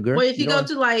have sugar. Well, if you go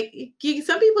to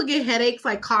some people get headaches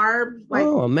like carbs.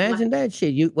 Imagine that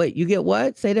shit. You get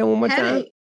what? Say that one more time.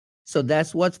 So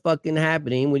that's what's fucking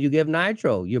happening when you give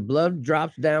nitro. Your blood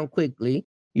drops down quickly.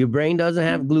 Your brain doesn't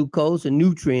have glucose and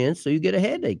nutrients, so you get a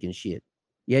headache and shit.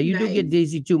 Yeah, you do get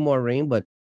dizzy too, Maureen, but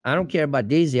I don't care about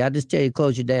dizzy. I just tell you,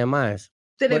 close your damn eyes.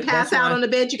 So they pass out on the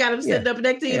bed. You got them sitting up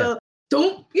next to you.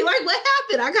 You're like, what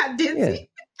happened? I got dizzy.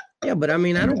 Yeah, but I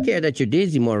mean, I don't care that you're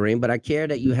dizzy, Maureen, but I care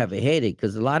that you have a headache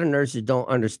because a lot of nurses don't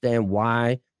understand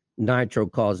why nitro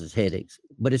causes headaches.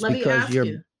 But it's because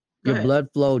your blood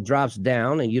flow drops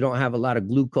down and you don't have a lot of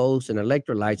glucose and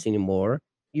electrolytes anymore.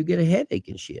 You get a headache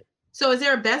and shit. So is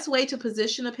there a best way to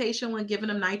position a patient when giving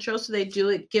them nitro so they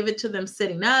give it to them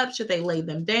sitting up? Should they lay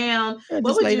them down?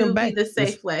 What would be the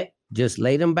safe way? Just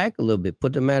lay them back a little bit.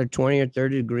 Put them at a 20 or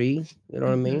 30 degree. You know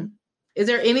what I mean? Is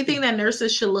there anything that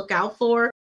nurses should look out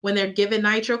for when they're giving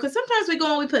nitro? Because sometimes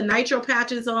we put nitro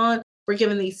patches on. We're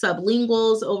giving these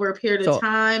sublinguals over a period of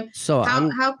time. So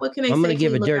what can they? I'm going to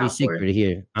give a dirty secret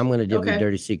here. I'm going to give a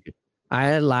dirty secret.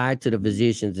 I lied to the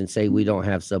physicians and say we don't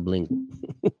have sublingual.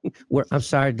 I'm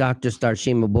sorry, Dr.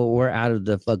 Starshima, but we're out of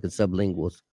the fucking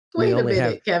sublinguals. Wait a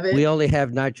minute, Kevin. We only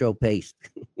have nitro paste.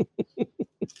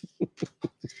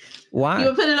 Why? You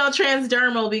would put it on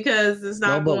transdermal because it's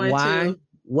not going to.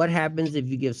 What happens if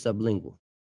you give sublingual?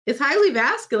 It's highly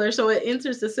vascular, so it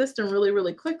enters the system really,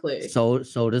 really quickly. So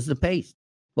does the paste.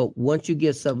 But once you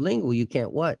give sublingual, you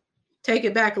can't what? Take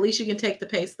it back. At least you can take the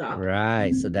paste off.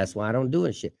 Right. So that's why I don't do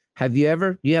it shit.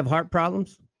 Do you have heart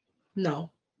problems?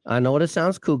 No. I know this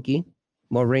sounds kooky.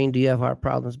 Maureen, do you have heart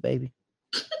problems, baby?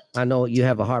 I know you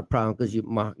have a heart problem because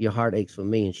your heart aches for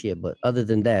me and shit. But other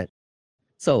than that,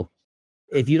 so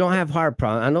if you don't have heart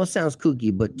problem, I know it sounds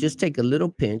kooky, but just take a little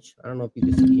pinch. I don't know if you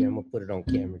can see here. I'm gonna put it on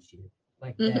camera here,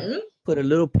 like that. Put a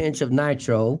little pinch of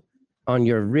nitro on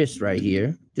your wrist right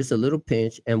here, just a little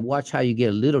pinch, and watch how you get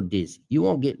a little dizzy. You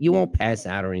won't pass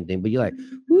out or anything, but you're like,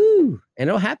 woo, and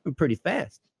it'll happen pretty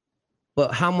fast.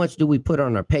 But how much do we put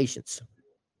on our patients?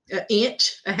 An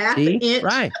inch, a half an inch.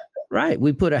 Right.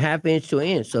 We put a half inch to an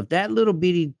inch. So if that little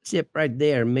bitty tip right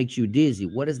there makes you dizzy,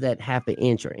 what is that half an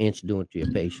inch or inch doing to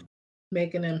your patient?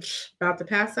 Making them about to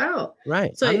pass out.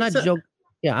 Right. So I'm not joking.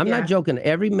 Yeah, I'm not joking.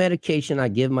 Every medication I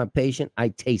give my patient, I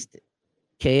taste it.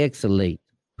 Kxalate,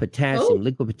 potassium,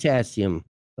 liquid potassium,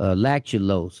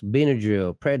 lactulose,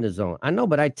 Benadryl, prednisone. I know,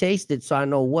 but I tasted, so I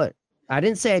know what. I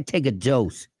didn't say I take a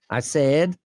dose. I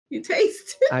said you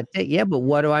taste. Yeah, but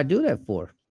what do I do that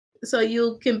for? So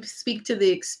you can speak to the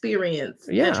experience.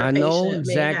 Yeah, I know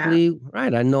exactly.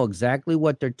 Right, I know exactly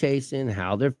what they're tasting,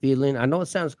 how they're feeling. I know it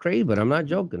sounds crazy, but I'm not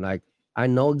joking. Like I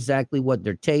know exactly what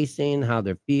they're tasting, how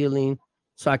they're feeling,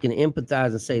 so I can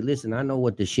empathize and say, "Listen, I know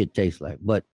what this shit tastes like."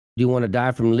 But do you want to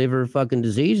die from liver fucking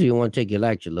disease, or you want to take your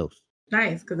lactulose?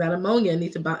 Nice, because that ammonia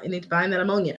need to bind that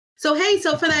ammonia. So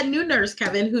so for that new nurse,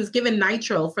 Kevin, who's given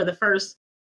nitro for the first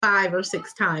 5 or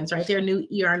 6 times, right? They're a new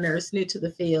ER nurse, new to the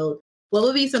field. What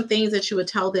would be some things that you would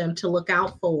tell them to look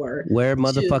out for? Wear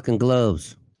motherfucking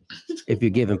gloves if you're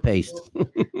giving paste.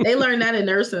 They learned that in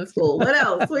nursing school. What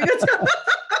else?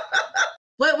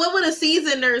 What would a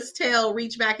seasoned nurse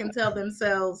reach back and tell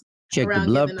themselves? Check the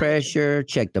blood pressure,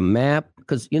 check the MAP.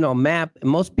 Because, MAP,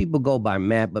 most people go by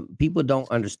MAP, but people don't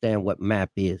understand what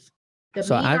MAP is. The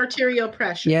mean arterial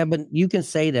pressure. Yeah, but you can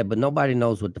say that, but nobody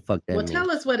knows what the fuck that means. Well,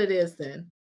 tell us what it is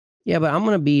then. Yeah, but I'm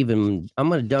going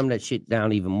to dumb that shit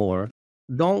down even more.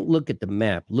 Don't look at the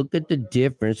MAP. Look at the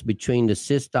difference between the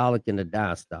systolic and the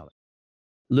diastolic.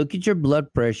 Look at your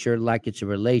blood pressure like it's a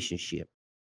relationship.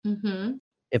 Mm-hmm.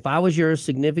 If I was your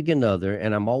significant other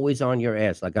and I'm always on your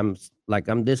ass, like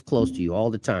I'm this close to you all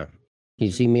the time. Can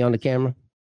you see me on the camera?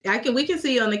 We can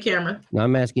see you on the camera. Now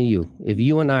I'm asking you, if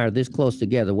you and I are this close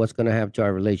together, what's going to happen to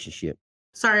our relationship?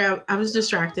 Sorry, I was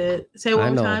distracted. Say it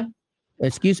one more time.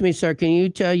 Excuse me, sir. Can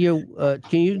you can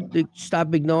you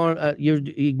stop ignoring? You're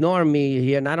ignoring me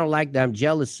here, and I don't like that. I'm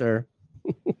jealous, sir.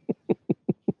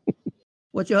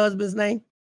 What's your husband's name?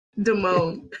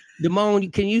 Damone.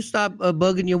 Damone, can you stop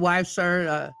bugging your wife,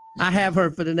 sir? I have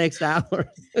her for the next hour.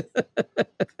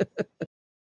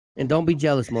 And don't be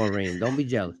jealous, Maureen. Don't be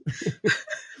jealous.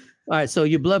 All right, so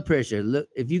your blood pressure. Look,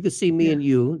 if you could see me and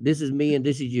you, this is me and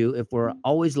this is you. If we're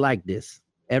always like this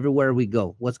everywhere we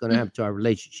go, what's going to happen to our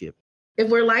relationship? If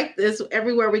we're like this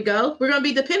everywhere we go, we're going to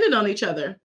be dependent on each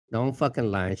other. Don't fucking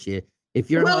lie and shit. If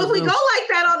we go like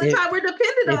that all the time, we're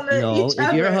dependent on each other.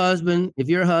 If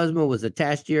your husband was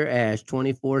attached to your ass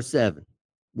 24/7,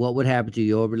 what would happen to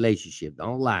your relationship?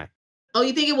 Don't lie. Oh,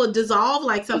 you think it will dissolve?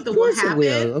 Like something will happen?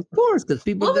 Will. Of course, because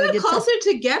people are gonna get closer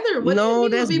together. No,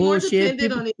 that's bullshit.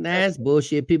 That's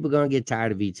bullshit. People are gonna get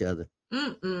tired of each other.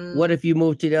 What if you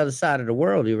moved to the other side of the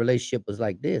world? Your relationship was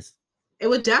like this. It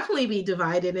would definitely be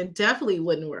divided and definitely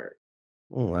wouldn't work.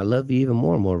 Oh, I love you even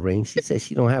more, Maureen. She says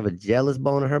she don't have a jealous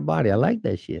bone in her body. I like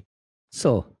that shit.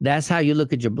 So that's how you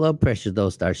look at your blood pressure, though,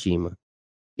 Starshima.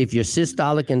 If your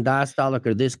systolic and diastolic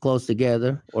are this close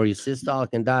together, or your systolic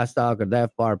and diastolic are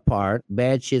that far apart,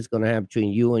 bad shit's going to happen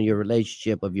between you and your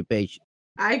relationship of your patient.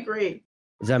 I agree.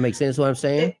 Does that make sense what I'm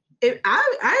saying?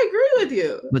 I agree with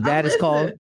you. But that is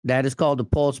called the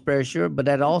pulse pressure, but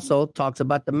that also talks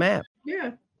about the MAP.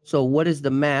 Yeah. So what is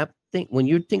the MAP? When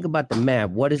you think about the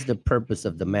MAP, what is the purpose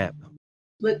of the MAP?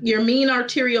 Look, your mean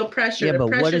arterial pressure, the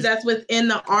pressure that's within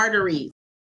the arteries.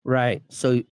 Right.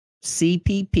 So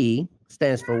CPP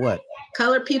stands for what?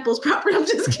 Colored People's Property. I'm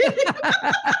just kidding.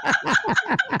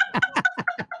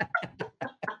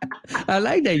 I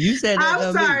like that. You said that.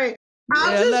 I'm sorry.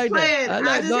 I'm just playing. I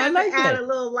just have to add a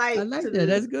little light. I like that.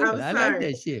 That's good. I like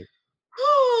that shit.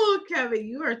 Oh, Kevin,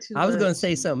 you are too I was going to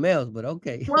say something else, but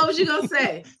okay. What was you going to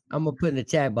say? I'm going to put in the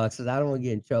chat box because I don't want to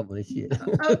get in trouble and shit.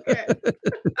 Okay.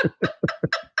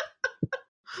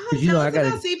 Because I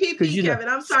got CPP, Kevin.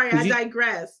 I'm sorry, I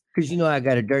digress. Because I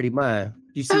got a dirty mind.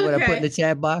 Do you see what I put in the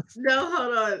chat box? No,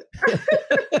 hold on.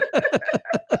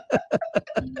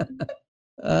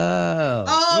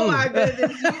 Oh my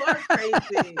goodness, you are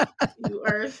crazy.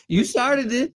 You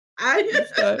started it.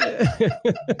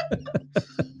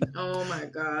 Oh my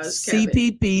gosh.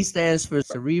 CPP stands for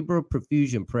cerebral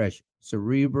perfusion pressure.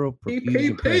 Cerebral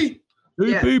perfusion pressure.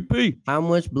 CPP. Yeah. How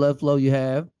much blood flow you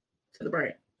have to the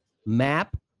brain.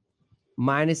 MAP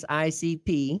minus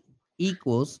ICP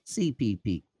equals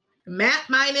CPP. MAP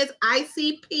minus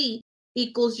ICP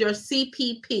equals your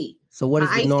CPP. So what is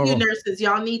the normal? ICU nurses,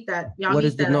 y'all need that. What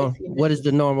is the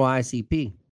normal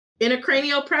ICP?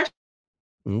 Intracranial pressure.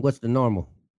 What's the normal?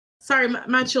 Sorry,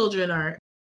 my children are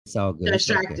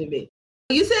distracting me.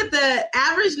 You said the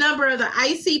average number of the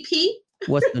ICP?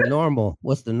 What's the normal?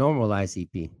 What's the normal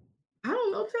ICP? I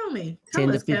don't know. Tell me.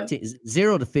 10 to 15.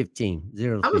 0 to 15.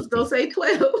 0 to 15. I was going to say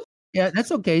 12. Yeah,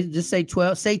 that's okay. Just say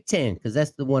 12. Say 10, because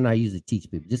that's the one I usually teach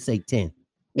people. Just say 10.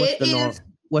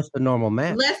 What's the normal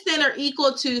math? Less than or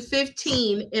equal to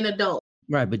 15 in adults.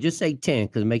 Right, but just say 10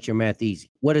 because it makes your math easy.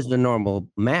 What is the normal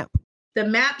MAP? The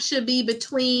MAP should be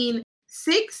between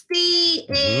 60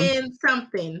 and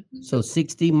something. So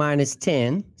 60 minus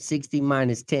 10. 60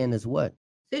 minus 10 is what?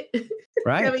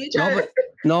 Right? Kevin,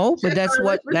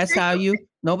 but that's how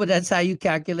you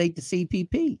calculate the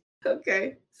CPP.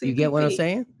 Okay. CPP. You get what I'm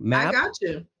saying? MAP I got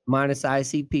you. minus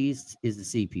ICP is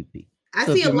the CPP. I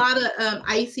see a lot of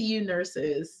ICU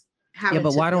nurses having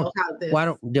but to know how this.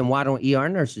 Why don't ER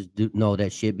nurses know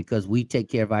that shit? Because we take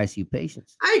care of ICU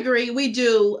patients. I agree, we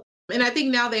do. And I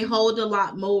think now they hold a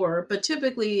lot more, but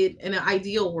typically in an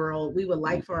ideal world, we would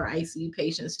like for our ICU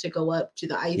patients to go up to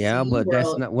the ICU. Yeah, but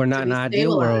we're not in an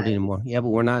ideal world anymore. Yeah, but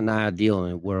we're not in an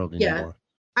ideal world anymore.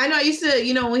 I know I used to,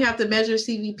 we have to measure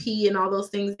CVP and all those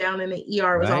things down in the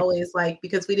ER. It was always like,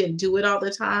 because we didn't do it all the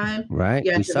time. Right.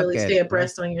 You have to really stay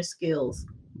abreast on your skills.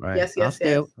 Right. Yes.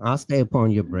 I'll stay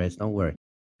upon your breast. Don't worry.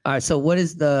 All right. So what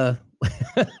is the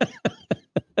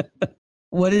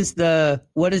what is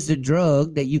the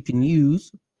drug that you can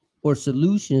use or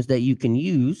solutions that you can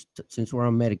use since we're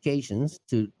on medications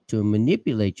to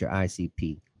manipulate your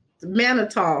ICP?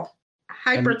 Mannitol,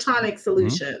 hypertonic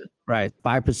solution. Mm-hmm. Right.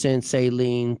 5%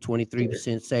 saline,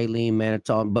 23% saline,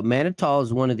 mannitol. But mannitol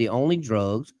is one of the only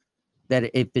drugs that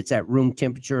if it's at room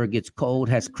temperature or gets cold,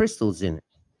 has crystals in it.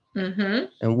 Mm-hmm.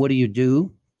 And what do you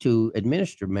do to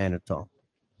administer mannitol?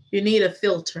 You need a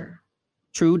filter.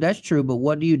 True, that's true. But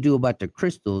what do you do about the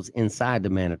crystals inside the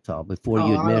mannitol before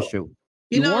you administer?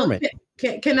 You warm it.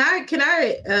 Can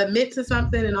I admit to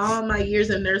something? In all my years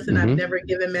of nursing, I've never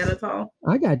given mannitol.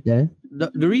 I got that.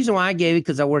 The reason why I gave it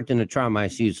because I worked in the trauma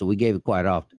ICU, so we gave it quite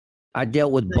often. I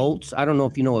dealt with bolts. I don't know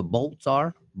if you know what bolts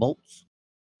are. Bolts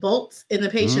in the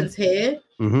patient's head.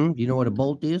 Mm-hmm. You know what a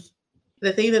bolt is?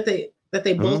 The thing that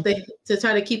they bolt to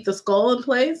try to keep the skull in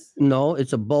place. No,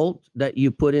 it's a bolt that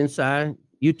you put inside.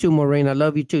 You too, Maureen. I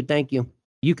love you too. Thank you.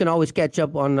 You can always catch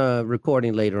up on the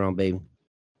recording later on, baby.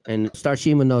 And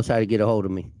Starshima knows how to get a hold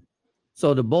of me.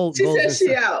 So the bolt goes inside.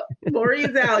 She out.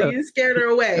 Maureen's out. You scared her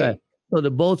away. Right. So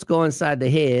the bolts go inside the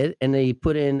head, and they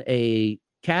put in a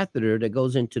catheter that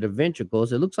goes into the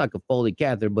ventricles. It looks like a Foley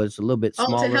catheter, but it's a little bit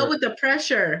smaller. To help with the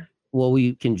pressure. Well,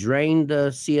 we can drain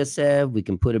the CSF. We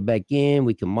can put it back in.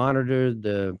 We can monitor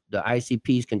the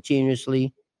ICPs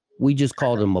continuously. We just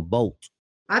call them a bolt.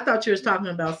 I thought you was talking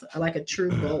about like a true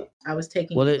bolt. I was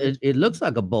taking. Well, it looks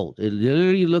like a bolt. It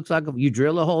literally looks like you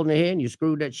drill a hole in the head and you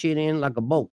screw that shit in like a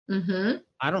bolt. Mm-hmm.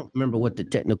 I don't remember what the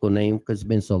technical name because it's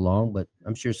been so long, but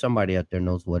I'm sure somebody out there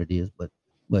knows what it is. But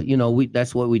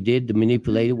that's what we did to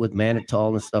manipulate it with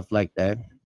mannitol and stuff like that.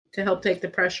 To help take the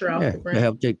pressure off the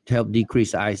brain. To help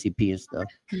decrease the ICP and stuff.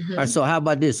 Mm-hmm. All right, so how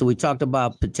about this? So we talked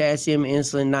about potassium,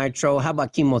 insulin, nitro. How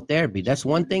about chemotherapy? That's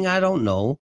one thing I don't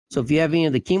know. So if you have any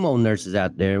of the chemo nurses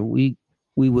out there, we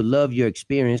would love your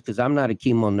experience because I'm not a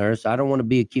chemo nurse. I don't want to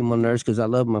be a chemo nurse because I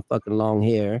love my fucking long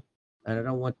hair and I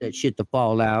don't want that shit to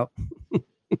fall out.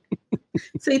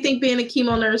 So you think being a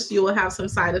chemo nurse, you will have some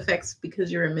side effects because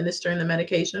you're administering the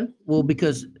medication? Well,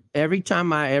 because every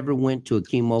time I ever went to a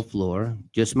chemo floor,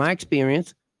 just my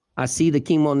experience, I see the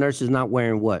chemo nurses not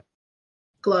wearing what?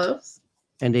 Gloves.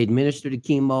 And they administer the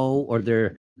chemo or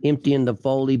they're emptying the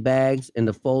Foley bags and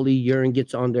the Foley urine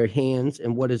gets on their hands.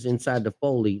 And what is inside the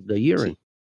Foley? The urine.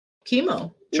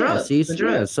 Chemo. Drugs.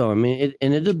 Yeah, so, I mean,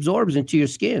 it absorbs into your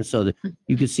skin. So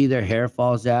you can see their hair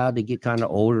falls out. They get kind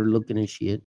of older looking and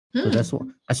shit. So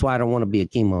that's why I don't want to be a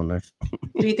chemo nurse.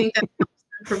 Do you think that helps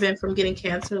prevent from getting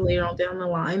cancer later on down the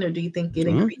line? Or do you think it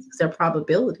increases their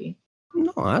probability?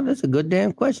 No, that's a good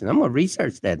damn question. I'm gonna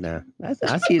research that now. I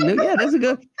see it. Yeah,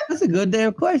 that's a good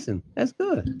damn question. That's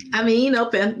good. I mean,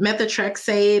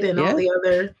 methotrexate and all the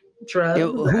other drugs. Yeah,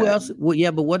 who else? Well,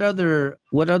 yeah, but what other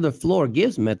floor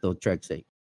gives methotrexate?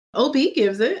 OB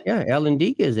gives it. Yeah,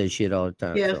 L&D gives that shit all the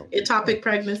time. Yeah, so. Ectopic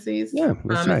pregnancies. Yeah,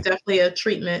 that's right. It's definitely a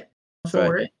treatment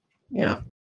for it. Yeah.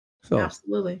 So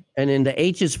absolutely. And then the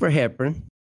H is for heparin.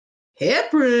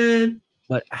 Heparin.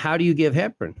 But how do you give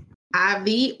heparin?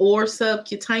 IV or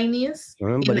subcutaneous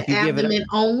in the abdomen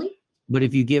only. But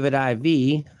if you give it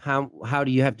IV, how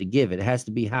do you have to give it? It has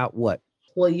to be what?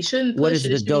 Well, you shouldn't push what is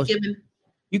the dose?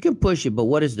 You can push it, but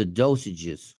what is the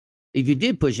dosages? If you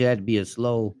did push it, it had to be a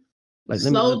slow.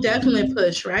 Slow, definitely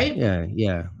push, right?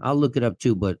 Yeah. I'll look it up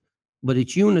too, but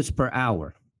it's units per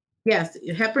hour. Yes,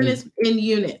 heparin is in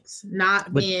units, not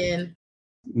in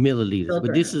milliliters.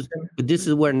 But this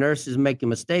is where nurses make a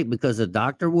mistake because the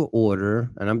doctor will order,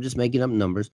 and I'm just making up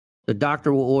numbers. The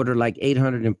doctor will order like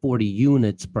 840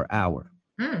 units per hour.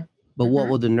 But what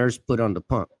will the nurse put on the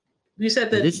pump? You said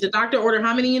that the doctor ordered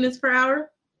how many units per hour?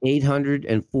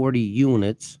 840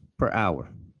 units per hour.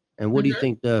 And what do you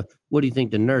think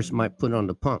the nurse might put on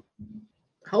the pump?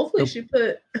 Hopefully she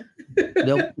put.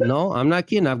 No, I'm not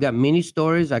kidding. I've got many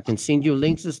stories. I can send you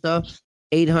links and stuff.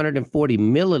 840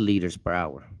 milliliters per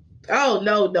hour. Oh,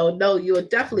 no. You would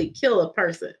definitely kill a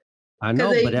person. I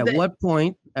know, but at what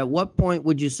point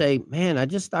would you say, man, I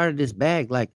just started this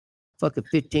bag like fucking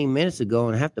 15 minutes ago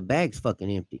and half the bag's fucking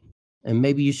empty. And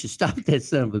maybe you should stop that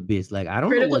son of a bitch. Like, I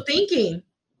don't know. Critical thinking.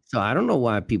 So I don't know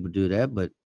why people do that,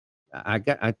 but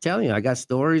I tell you, I got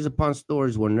stories upon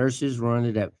stories where nurses run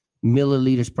it at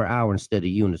milliliters per hour instead of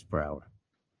units per hour.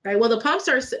 Right. Well,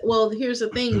 here's the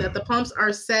thing, that the pumps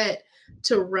are set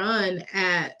to run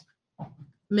at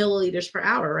milliliters per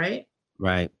hour, right?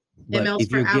 Right. But mLs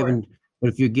per hour.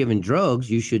 If you're giving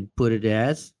drugs, you should put it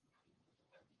as,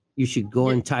 you should go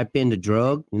and type in the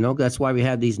drug. You know, that's why we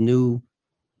have these new,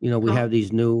 have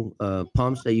these new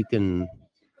pumps that you can.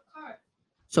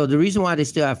 So the reason why they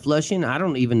still have flushing, I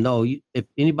don't even know. If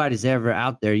anybody's ever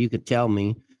out there, you could tell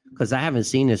me, because I haven't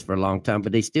seen this for a long time,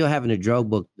 but they still have in the drug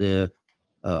book the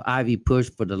IV push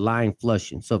for the line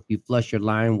flushing. So if you flush your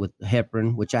line with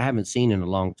heparin, which I haven't seen in a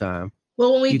long time.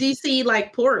 Well, when we DC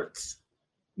like ports.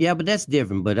 Yeah, but that's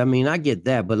different. But I mean, I get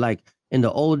that. But like in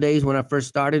the old days when I first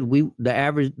started,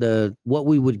 what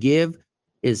we would give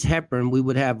is heparin. We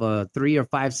would have a 3 or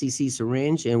 5 cc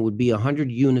syringe and it would be 100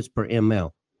 units per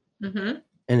ml. Mm-hmm.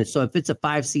 And so if it's a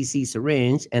 5 cc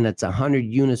syringe and it's 100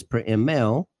 units per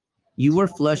ml, you were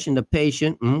flushing the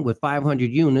patient with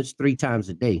 500 units 3 times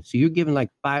a day. So you're giving like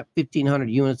 1,500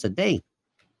 units a day.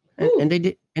 And they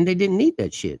didn't need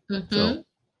that shit. Mm-hmm. So,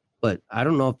 but I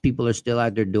don't know if people are still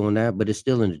out there doing that, but it's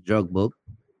still in the drug book.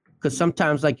 Because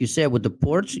sometimes, like you said, with the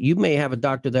ports, you may have a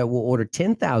doctor that will order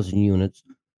 10,000 units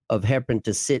of heparin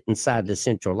to sit inside the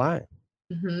central line.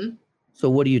 Mm-hmm. So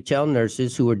what do you tell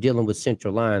nurses who are dealing with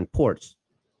central line ports?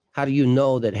 How do you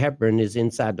know that heparin is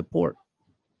inside the port?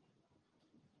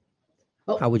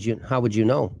 Oh. How would you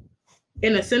know?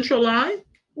 In a central line?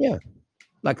 Yeah.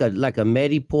 Like a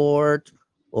Mediport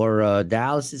or a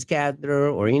dialysis catheter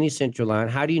or any central line.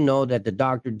 How do you know that the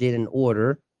doctor didn't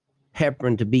order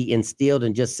heparin to be instilled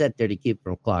and just set there to keep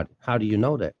from clotting? How do you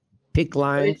know that? PICC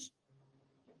lines?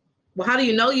 Well, how do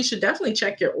you know? You should definitely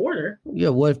check your order. Yeah,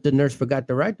 what if the nurse forgot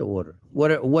to write the order?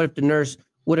 What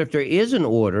if there is an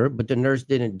order, but the nurse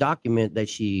didn't document that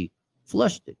she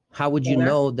flushed it? How would you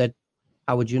know that?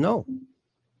 How would you know?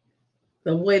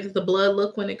 The way that the blood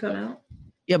look when it come out?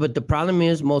 Yeah, but the problem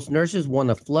is most nurses want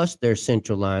to flush their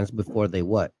central lines before they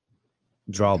what?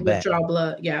 Draw back. Draw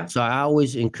blood, yeah. So I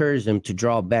always encourage them to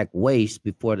draw back waste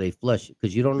before they flush it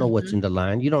because you don't know what's in the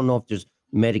line. You don't know if there's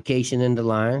medication in the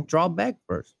line. Draw back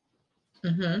first.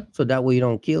 Mm-hmm. So that way you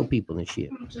don't kill people and shit.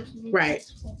 Right.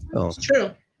 Oh. It's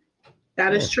true.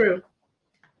 That is true.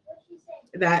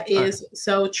 That is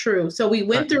so true. So we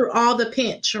went through all the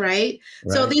pinch, right?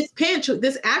 So this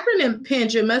acronym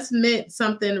pinch, it must meant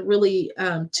something really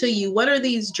to you. What are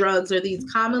these drugs? Are these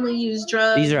commonly used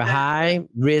drugs? These are high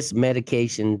risk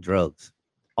medication drugs.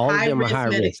 All of them are high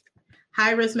risk.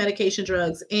 High risk medication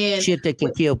drugs and shit that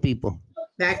can kill people.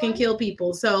 That can kill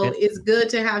people. So it's good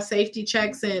to have safety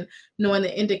checks and knowing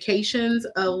the indications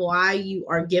of why you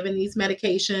are given these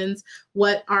medications.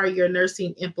 What are your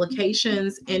nursing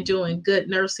implications and doing good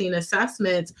nursing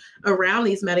assessments around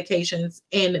these medications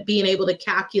and being able to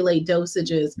calculate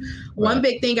dosages. Right. One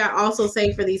big thing I also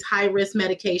say for these high risk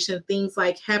medications, things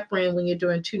like heparin when you're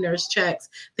doing 2 nurse checks,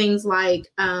 things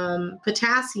like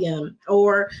potassium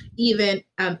or even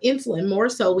insulin, more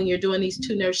so when you're doing these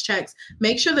 2 nurse checks,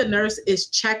 make sure the nurse is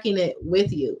checking it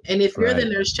with you. And if you're the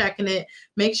nurse checking it,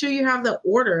 make sure you have the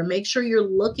order, make sure you're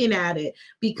looking at it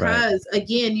because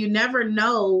again, you never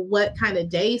know what kind of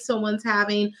day someone's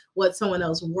having, what someone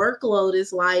else's workload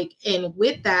is like. And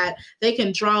with that, they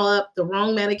can draw up the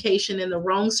wrong medication in the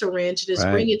wrong syringe, just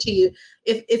bring it to you.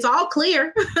 If it's all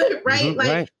clear, right?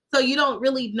 Mm-hmm, so you don't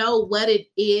really know what it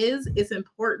is. It's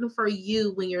important for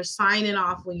you when you're signing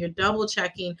off, when you're double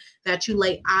checking, that you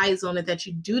lay eyes on it, that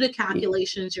you do the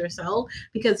calculations yourself.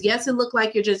 Because yes, it looked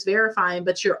like you're just verifying,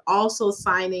 but you're also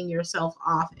signing yourself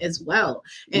off as well.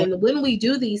 And when we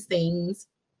do these things,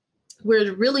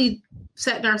 we're really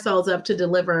setting ourselves up to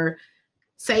deliver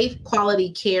safe,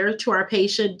 quality care to our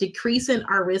patient, decreasing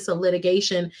our risk of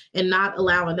litigation and not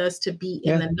allowing us to be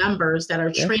in the numbers that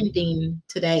are trending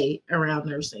today around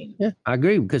nursing. Yeah, I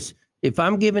agree. Because if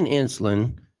I'm giving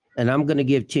insulin and I'm going to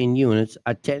give 10 units,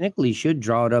 I technically should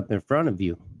draw it up in front of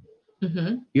you.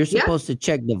 Mm-hmm. You're supposed to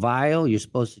check the vial. You're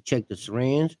supposed to check the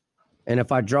syringe. And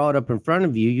if I draw it up in front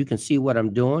of you, you can see what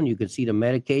I'm doing. You can see the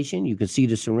medication. You can see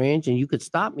the syringe. And you could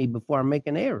stop me before I make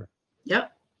an error.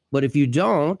 Yep. But if you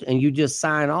don't, and you just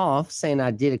sign off saying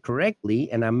I did it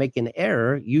correctly and I make an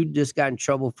error, you just got in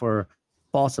trouble for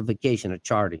falsification of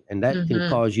charting. And that can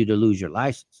cause you to lose your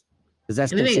license. Because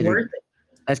that's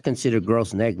considered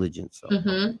gross negligence. So.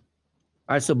 All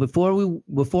right. So before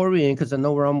we end, because I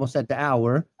know we're almost at the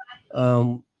hour,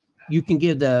 you can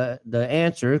give the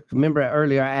answer. Remember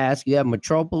earlier I asked, you have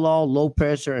metoprolol, low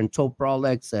pressure, and toprol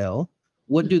XL.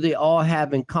 What do they all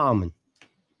have in common?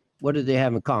 What do they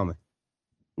have in common?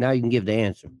 Now you can give the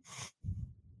answer.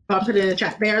 I'll put it in the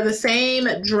chat. They are the same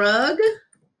drug.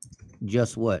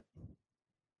 Just what?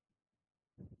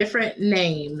 Different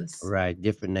names. Right,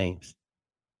 different names.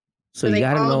 So you they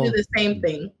got to all do the same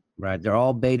thing. Right, they're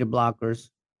all beta blockers.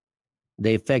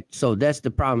 They affect. So that's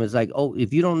the problem. It's like, oh,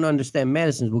 if you don't understand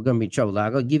medicines, we're gonna be in trouble.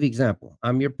 I'll give you an example.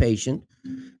 I'm your patient,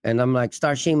 and I'm like,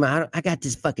 Starshima, I got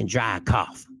this fucking dry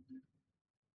cough.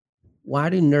 Why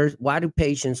do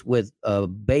patients with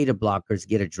beta blockers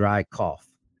get a dry cough?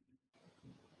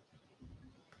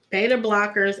 Beta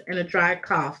blockers and a dry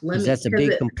cough. That's a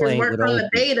big complaint with old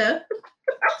people. Beta.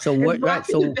 So what?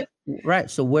 Right.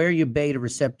 So where are your beta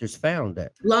receptors found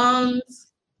at?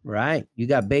 Lungs. Right. You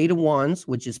got beta 1s,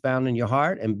 which is found in your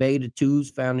heart, and beta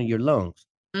 2s found in your lungs.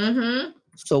 Mm-hmm.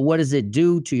 So what does it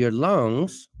do to your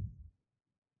lungs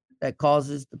that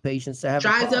causes the patients to have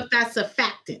dries up that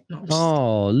surfactant? No,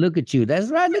 oh, look at you. That's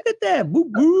right. Look at that.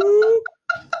 Boop, boop.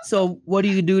 So what do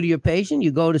you do to your patient?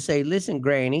 You go to say, listen,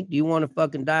 Granny, do you want to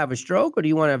fucking die of a stroke or do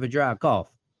you want to have a dry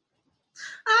cough?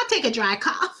 I'll take a dry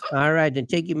cough. All right, then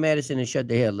take your medicine and shut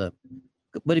the hell up.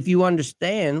 But if you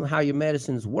understand how your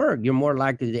medicines work, you're more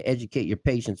likely to educate your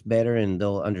patients better and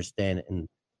they'll understand it and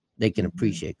they can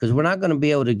appreciate it. Because we're not going to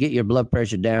be able to get your blood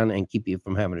pressure down and keep you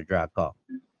from having a dry cough.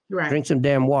 Right. Drink some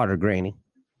damn water, Granny.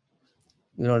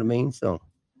 You know what I mean? So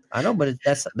I know, but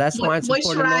that's why it's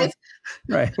important.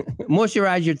 Right.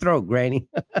 Moisturize your throat, Granny.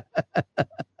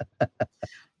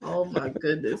 Oh my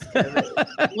goodness, Kevin.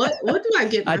 What do I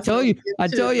get? I told you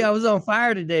I was on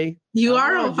fire today. You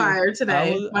are on fire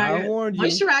today. I warned you.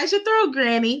 Moisturize your throat,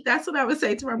 Granny. That's what I would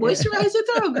say to her. Moisturize your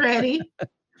throat, Granny.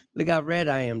 Look how red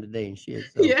I am today and shit.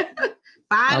 So. Yeah.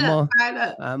 Fired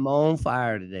up. I'm on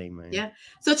fire today, man. Yeah.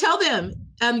 So tell them,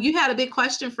 you had a big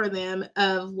question for them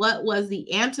of what was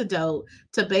the antidote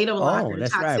to beta blocker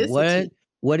toxicity. Right.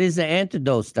 What is the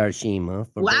antidote, Starshima?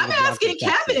 Well, I'm asking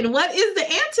Kevin, what is the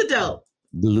antidote?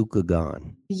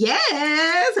 Glucagon.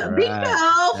 Yes,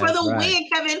 bingo for the win,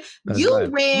 Kevin. You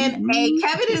win a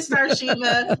Kevin and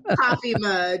Starshima coffee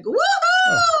mug. Woohoo!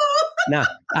 Oh. Now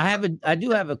I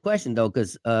do have a question though,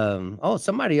 because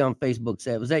somebody on Facebook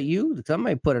said, was that you?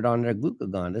 Somebody put it on their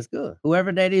glucagon. That's good.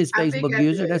 Whoever that is, Facebook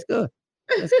user, that's good.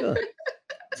 That's good.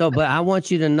 So, but I want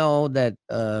you to know that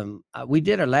we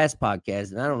did our last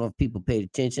podcast, and I don't know if people paid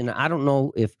attention. I don't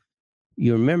know if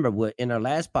you remember what in our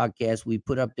last podcast we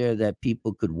put up there that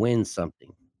people could win something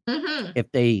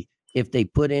if they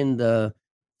put in the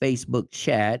Facebook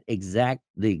chat the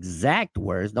exact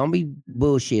words. Don't be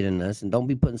bullshitting us and don't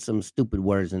be putting some stupid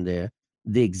words in there.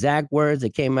 The exact words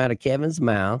that came out of Kevin's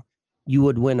mouth, you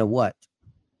would win a what?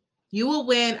 You will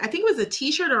win. I think it was a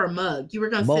T-shirt or a mug. You were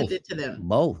going to send it to them.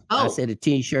 Both. I said a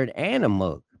T-shirt and a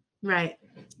mug. Right.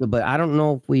 But I don't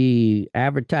know if we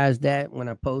advertised that when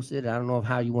I posted. I don't know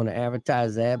how you want to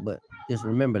advertise that, but just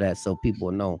remember that so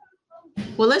people know.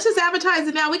 Well, let's just advertise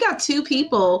it now. We got 2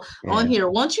 people on here.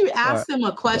 Won't you ask them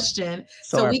a question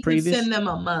so we can send them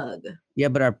a mug? Yeah,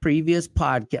 but our previous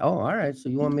podcast. Oh, all right. So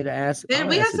you want me to ask? Then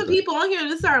we have some people on here.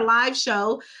 This is our live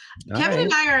show. Kevin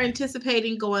and I are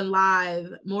anticipating going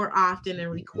live more often and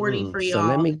recording for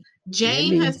y'all.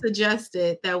 Jane has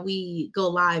suggested that we go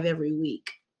live every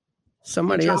week.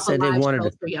 Somebody else said they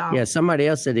wanted somebody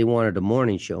else said they wanted a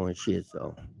morning show and shit.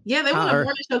 So yeah, they want a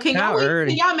morning show. Can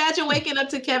y'all imagine waking up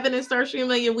to Kevin and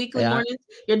Starshima, your weekly morning,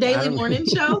 your daily morning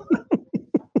show?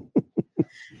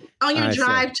 On your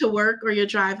drive to work or your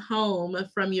drive home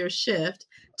from your shift.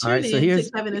 Tune in to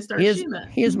Kevin and Starshima.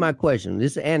 Here's my question.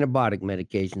 This is antibiotic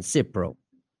medication, Cipro.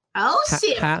 Oh,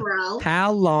 Cipro.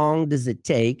 How long does it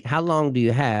take? How long do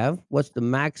you have? What's the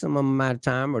maximum amount of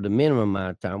time or the minimum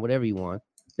amount of time, whatever you want,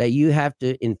 that you have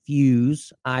to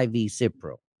infuse IV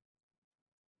Cipro?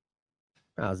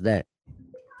 How's that?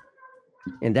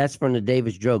 And that's from the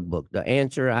Davis Drug Book. The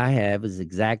answer I have is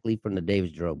exactly from the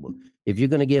Davis Drug Book. If you're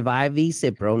going to give IV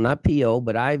Cipro, not PO,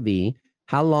 but IV,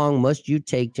 how long must you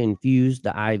take to infuse the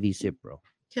IV Cipro?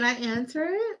 Can I answer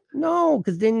it? No,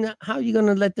 because then how are you going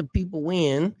to let the people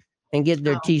win and get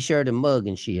their T-shirt and mug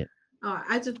and shit? Oh,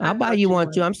 I'll buy you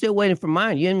one too. I'm still waiting for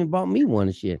mine. You haven't even bought me one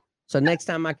and shit. So next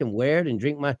time I can wear it and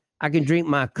drink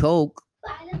my Coke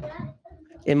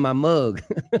in my mug.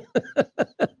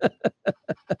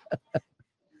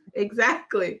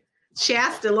 Exactly.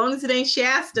 Shasta. As long as it ain't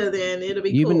Shasta, then it'll be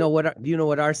cool. Do you know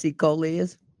what RC Cola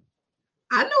is?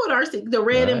 I know what RC, the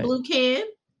red and blue can.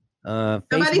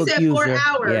 Somebody said 4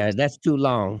 hours. Yeah, that's too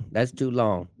long. That's too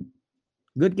long.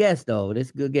 Good guess, though. This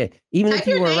is a good guess. Even if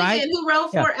you were right. Who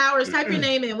wrote 4 hours? Type your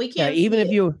name in. We can't. Even if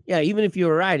you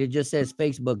were right, it just says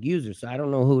Facebook user. So I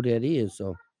don't know who that is.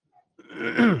 So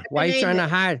why are you trying to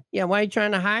hide? Yeah, why are you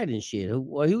trying to hide and shit?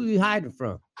 Who are you hiding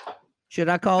from? Should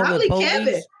I call the police?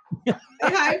 Kevin. They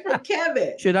hide from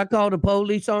Kevin. Should I call the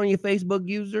police on your Facebook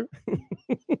user?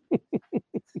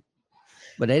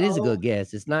 But that is a good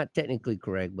guess. It's not technically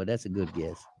correct, but that's a good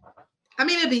guess. I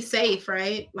mean, it'd be safe,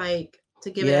 right? Like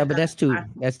to give it. Yeah, but that's too.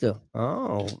 That's the.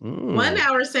 1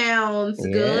 hour sounds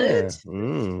good.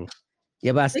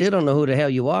 Yeah, but I still don't know who the hell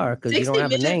you are because you don't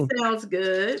have a name. Sounds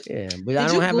good. Yeah, but I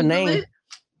don't have a name.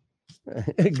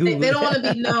 They don't want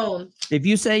to be known. If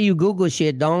you say you Google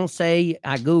shit, don't say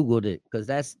I Googled it because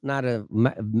that's not a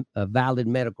valid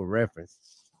medical reference.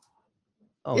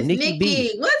 Oh, it's Nikki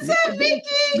B. What's up, Nikki?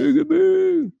 Nikki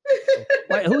B.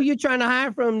 Wait, who you trying to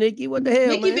hire from, Nikki? What the hell,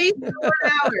 Nikki man? B. 4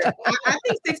 hours. I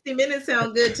think 60 minutes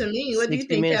sound good to me. What do you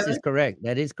think, 60 minutes Kevin? is correct.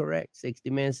 That is correct.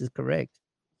 60 minutes is correct.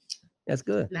 That's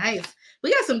good. Nice.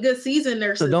 We got some good season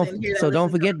nurses in here. So don't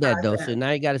forget that, though. So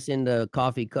now you got to send the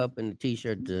coffee cup and the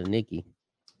T-shirt to Nikki.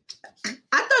 I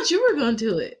thought you were going to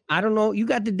do it. I don't know. You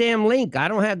got the damn link. I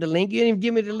don't have the link. You didn't even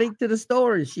give me the link to the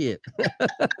store and shit.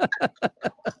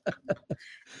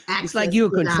 It's like you a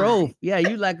control. Yeah,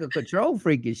 you like a control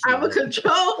freak and shit. I'm a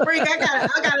control freak. I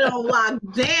got it on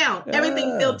lockdown.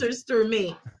 Everything filters through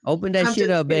me. Open that shit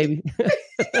up, baby.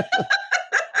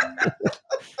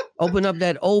 Open up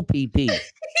that OPP.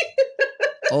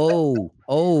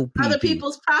 Other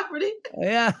people's property.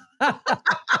 Yeah.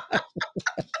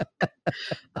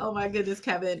 Oh my goodness,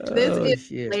 Kevin. This is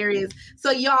hilarious.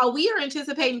 So y'all, we are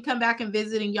anticipating come back and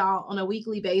visiting y'all on a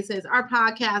weekly basis. Our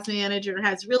podcast manager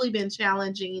has really been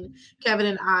challenging Kevin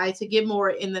and I to get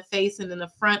more in the face and in the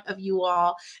front of you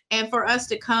all. And for us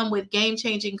to come with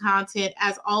game-changing content,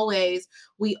 as always,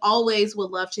 we always would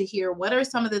love to hear what are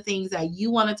some of the things that you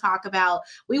want to talk about.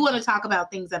 We want to talk about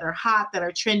things that are hot, that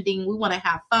are trending. We want to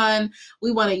have fun.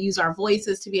 We want to use our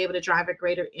voices to be able to drive a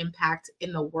greater impact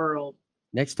in the world.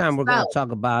 Next time we're going to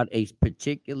talk about a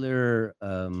particular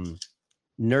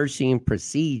nursing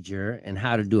procedure and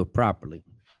how to do it properly.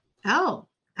 Oh,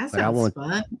 that sounds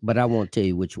fun. But I won't tell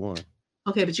you which one.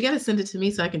 Okay, but you got to send it to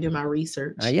me so I can do my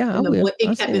research. Yeah,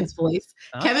 in Kevin's voice.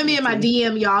 Kevin me in my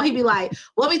DM, y'all. He'd be like,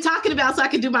 what are we talking about so I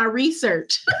can do my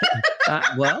research?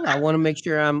 Well, I want to make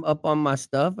sure I'm up on my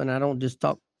stuff and I don't just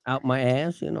talk out my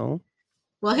ass, you know.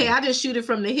 Well, hey, I just shoot it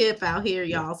from the hip out here,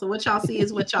 y'all. So what y'all see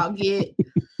is what y'all get.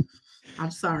 I'm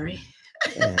sorry.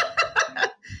 Yeah.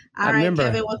 All right,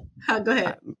 Kevin. Go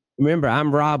ahead. Remember,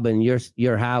 I'm Robin.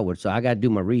 You're Howard. So I got to do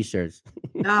my research.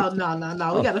 No. We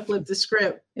got to flip the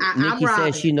script. Nikki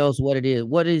says she knows what it is.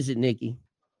 What is it, Nikki?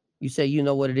 You say you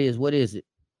know what it is. What is it?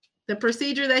 The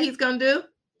procedure that he's going to do.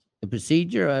 The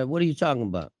procedure? What are you talking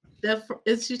about?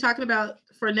 Is she talking about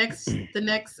for the next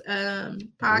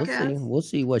podcast? We'll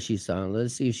see what she's on.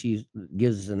 Let's see if she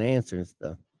gives us an answer and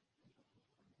stuff.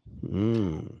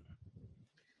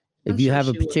 If you have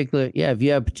a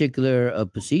particular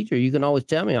procedure, you can always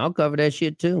tell me. I'll cover that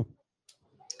shit too.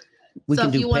 So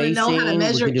if you want to know how to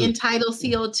measure end-tidal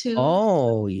CO2.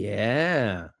 Oh,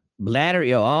 yeah. Bladder.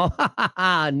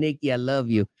 Nikki, I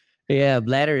love you. Yeah,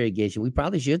 bladder irrigation. We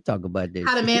probably should talk about this.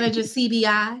 How to manage a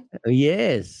CBI.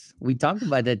 Yes. We talked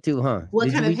about that too, huh?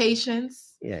 What kind of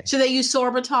patients? Yeah. Should they use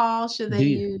sorbitol? Should they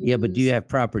use... Yeah, but do you have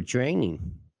proper training?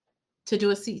 To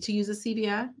use a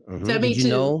CBI? Mm-hmm.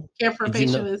 To care for a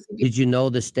patient with a CBI? Did you know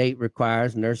the state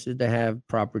requires nurses to have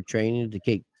proper training to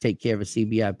take care of a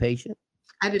CBI patient?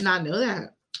 I did not know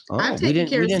that. I've taken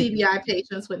care of CBI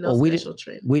patients with no special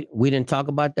training. We didn't talk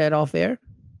about that off air?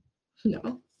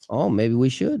 No. Oh, maybe we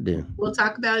should then. We'll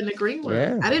talk about it in the green room.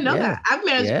 Yeah, I didn't know that.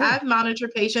 I've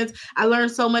monitored patients. I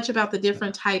learned so much about the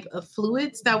different type of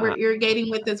fluids that we're irrigating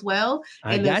with as well.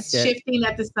 And the shifting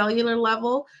at the cellular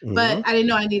level. Mm-hmm. But I didn't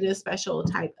know I needed a special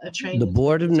type of training. The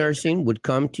board of nursing would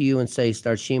come to you and say,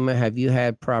 Starshima, have you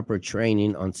had proper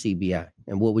training on CBI?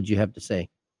 And what would you have to say?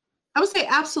 I would say,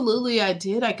 absolutely, I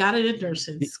did. I got it in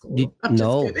nursing school.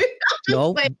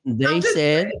 They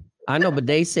said... I know, but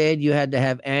they said you had to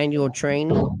have annual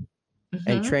training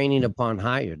and training upon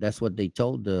hire. That's what they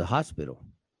told the hospital.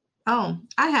 Oh,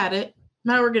 I had it.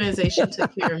 My organization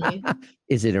took care of me.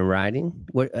 Is it in writing?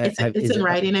 It's in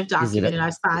writing. I've documented.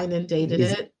 I signed and dated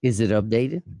it. Is it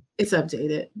updated? It's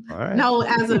updated. All right. No,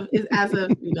 as of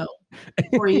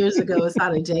 4 years ago, it's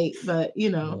out of date. But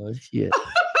Oh, shit.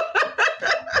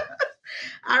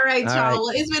 All right, y'all.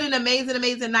 Well, it's been an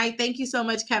amazing night. Thank you so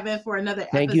much, Kevin, for another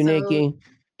episode. Thank you, Nikki.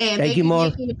 And thank you,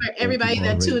 Nikki, for everybody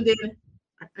that tuned in.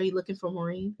 Are you looking for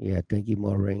Maureen? Yeah, thank you,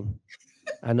 Maureen.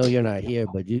 I know you're not here,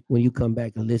 but when you come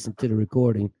back and listen to the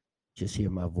recording, Just hear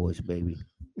my voice, baby.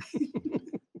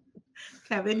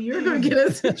 Kevin, you're going to get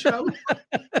us in trouble.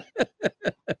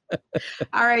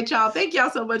 All right, y'all. Thank y'all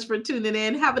so much for tuning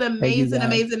in. Have an amazing,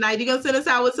 amazing night. You going to send us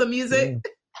out with some music?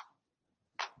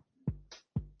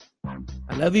 Yeah.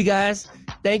 I love you guys.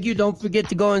 Thank you. Don't forget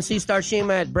to go and see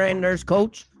Starshima at Brand Nurse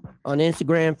Coach on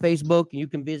Instagram, Facebook. You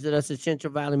can visit us at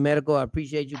Central Valley Medical. I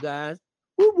appreciate you guys.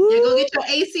 Yeah, go get your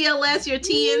ACLS, your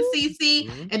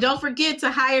TNCC, and don't forget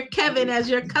to hire Kevin as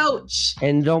your coach.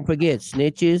 And don't forget,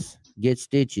 snitches get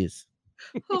stitches.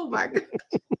 Oh my God.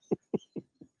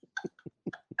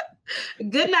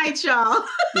 Good night, y'all.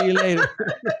 See you later.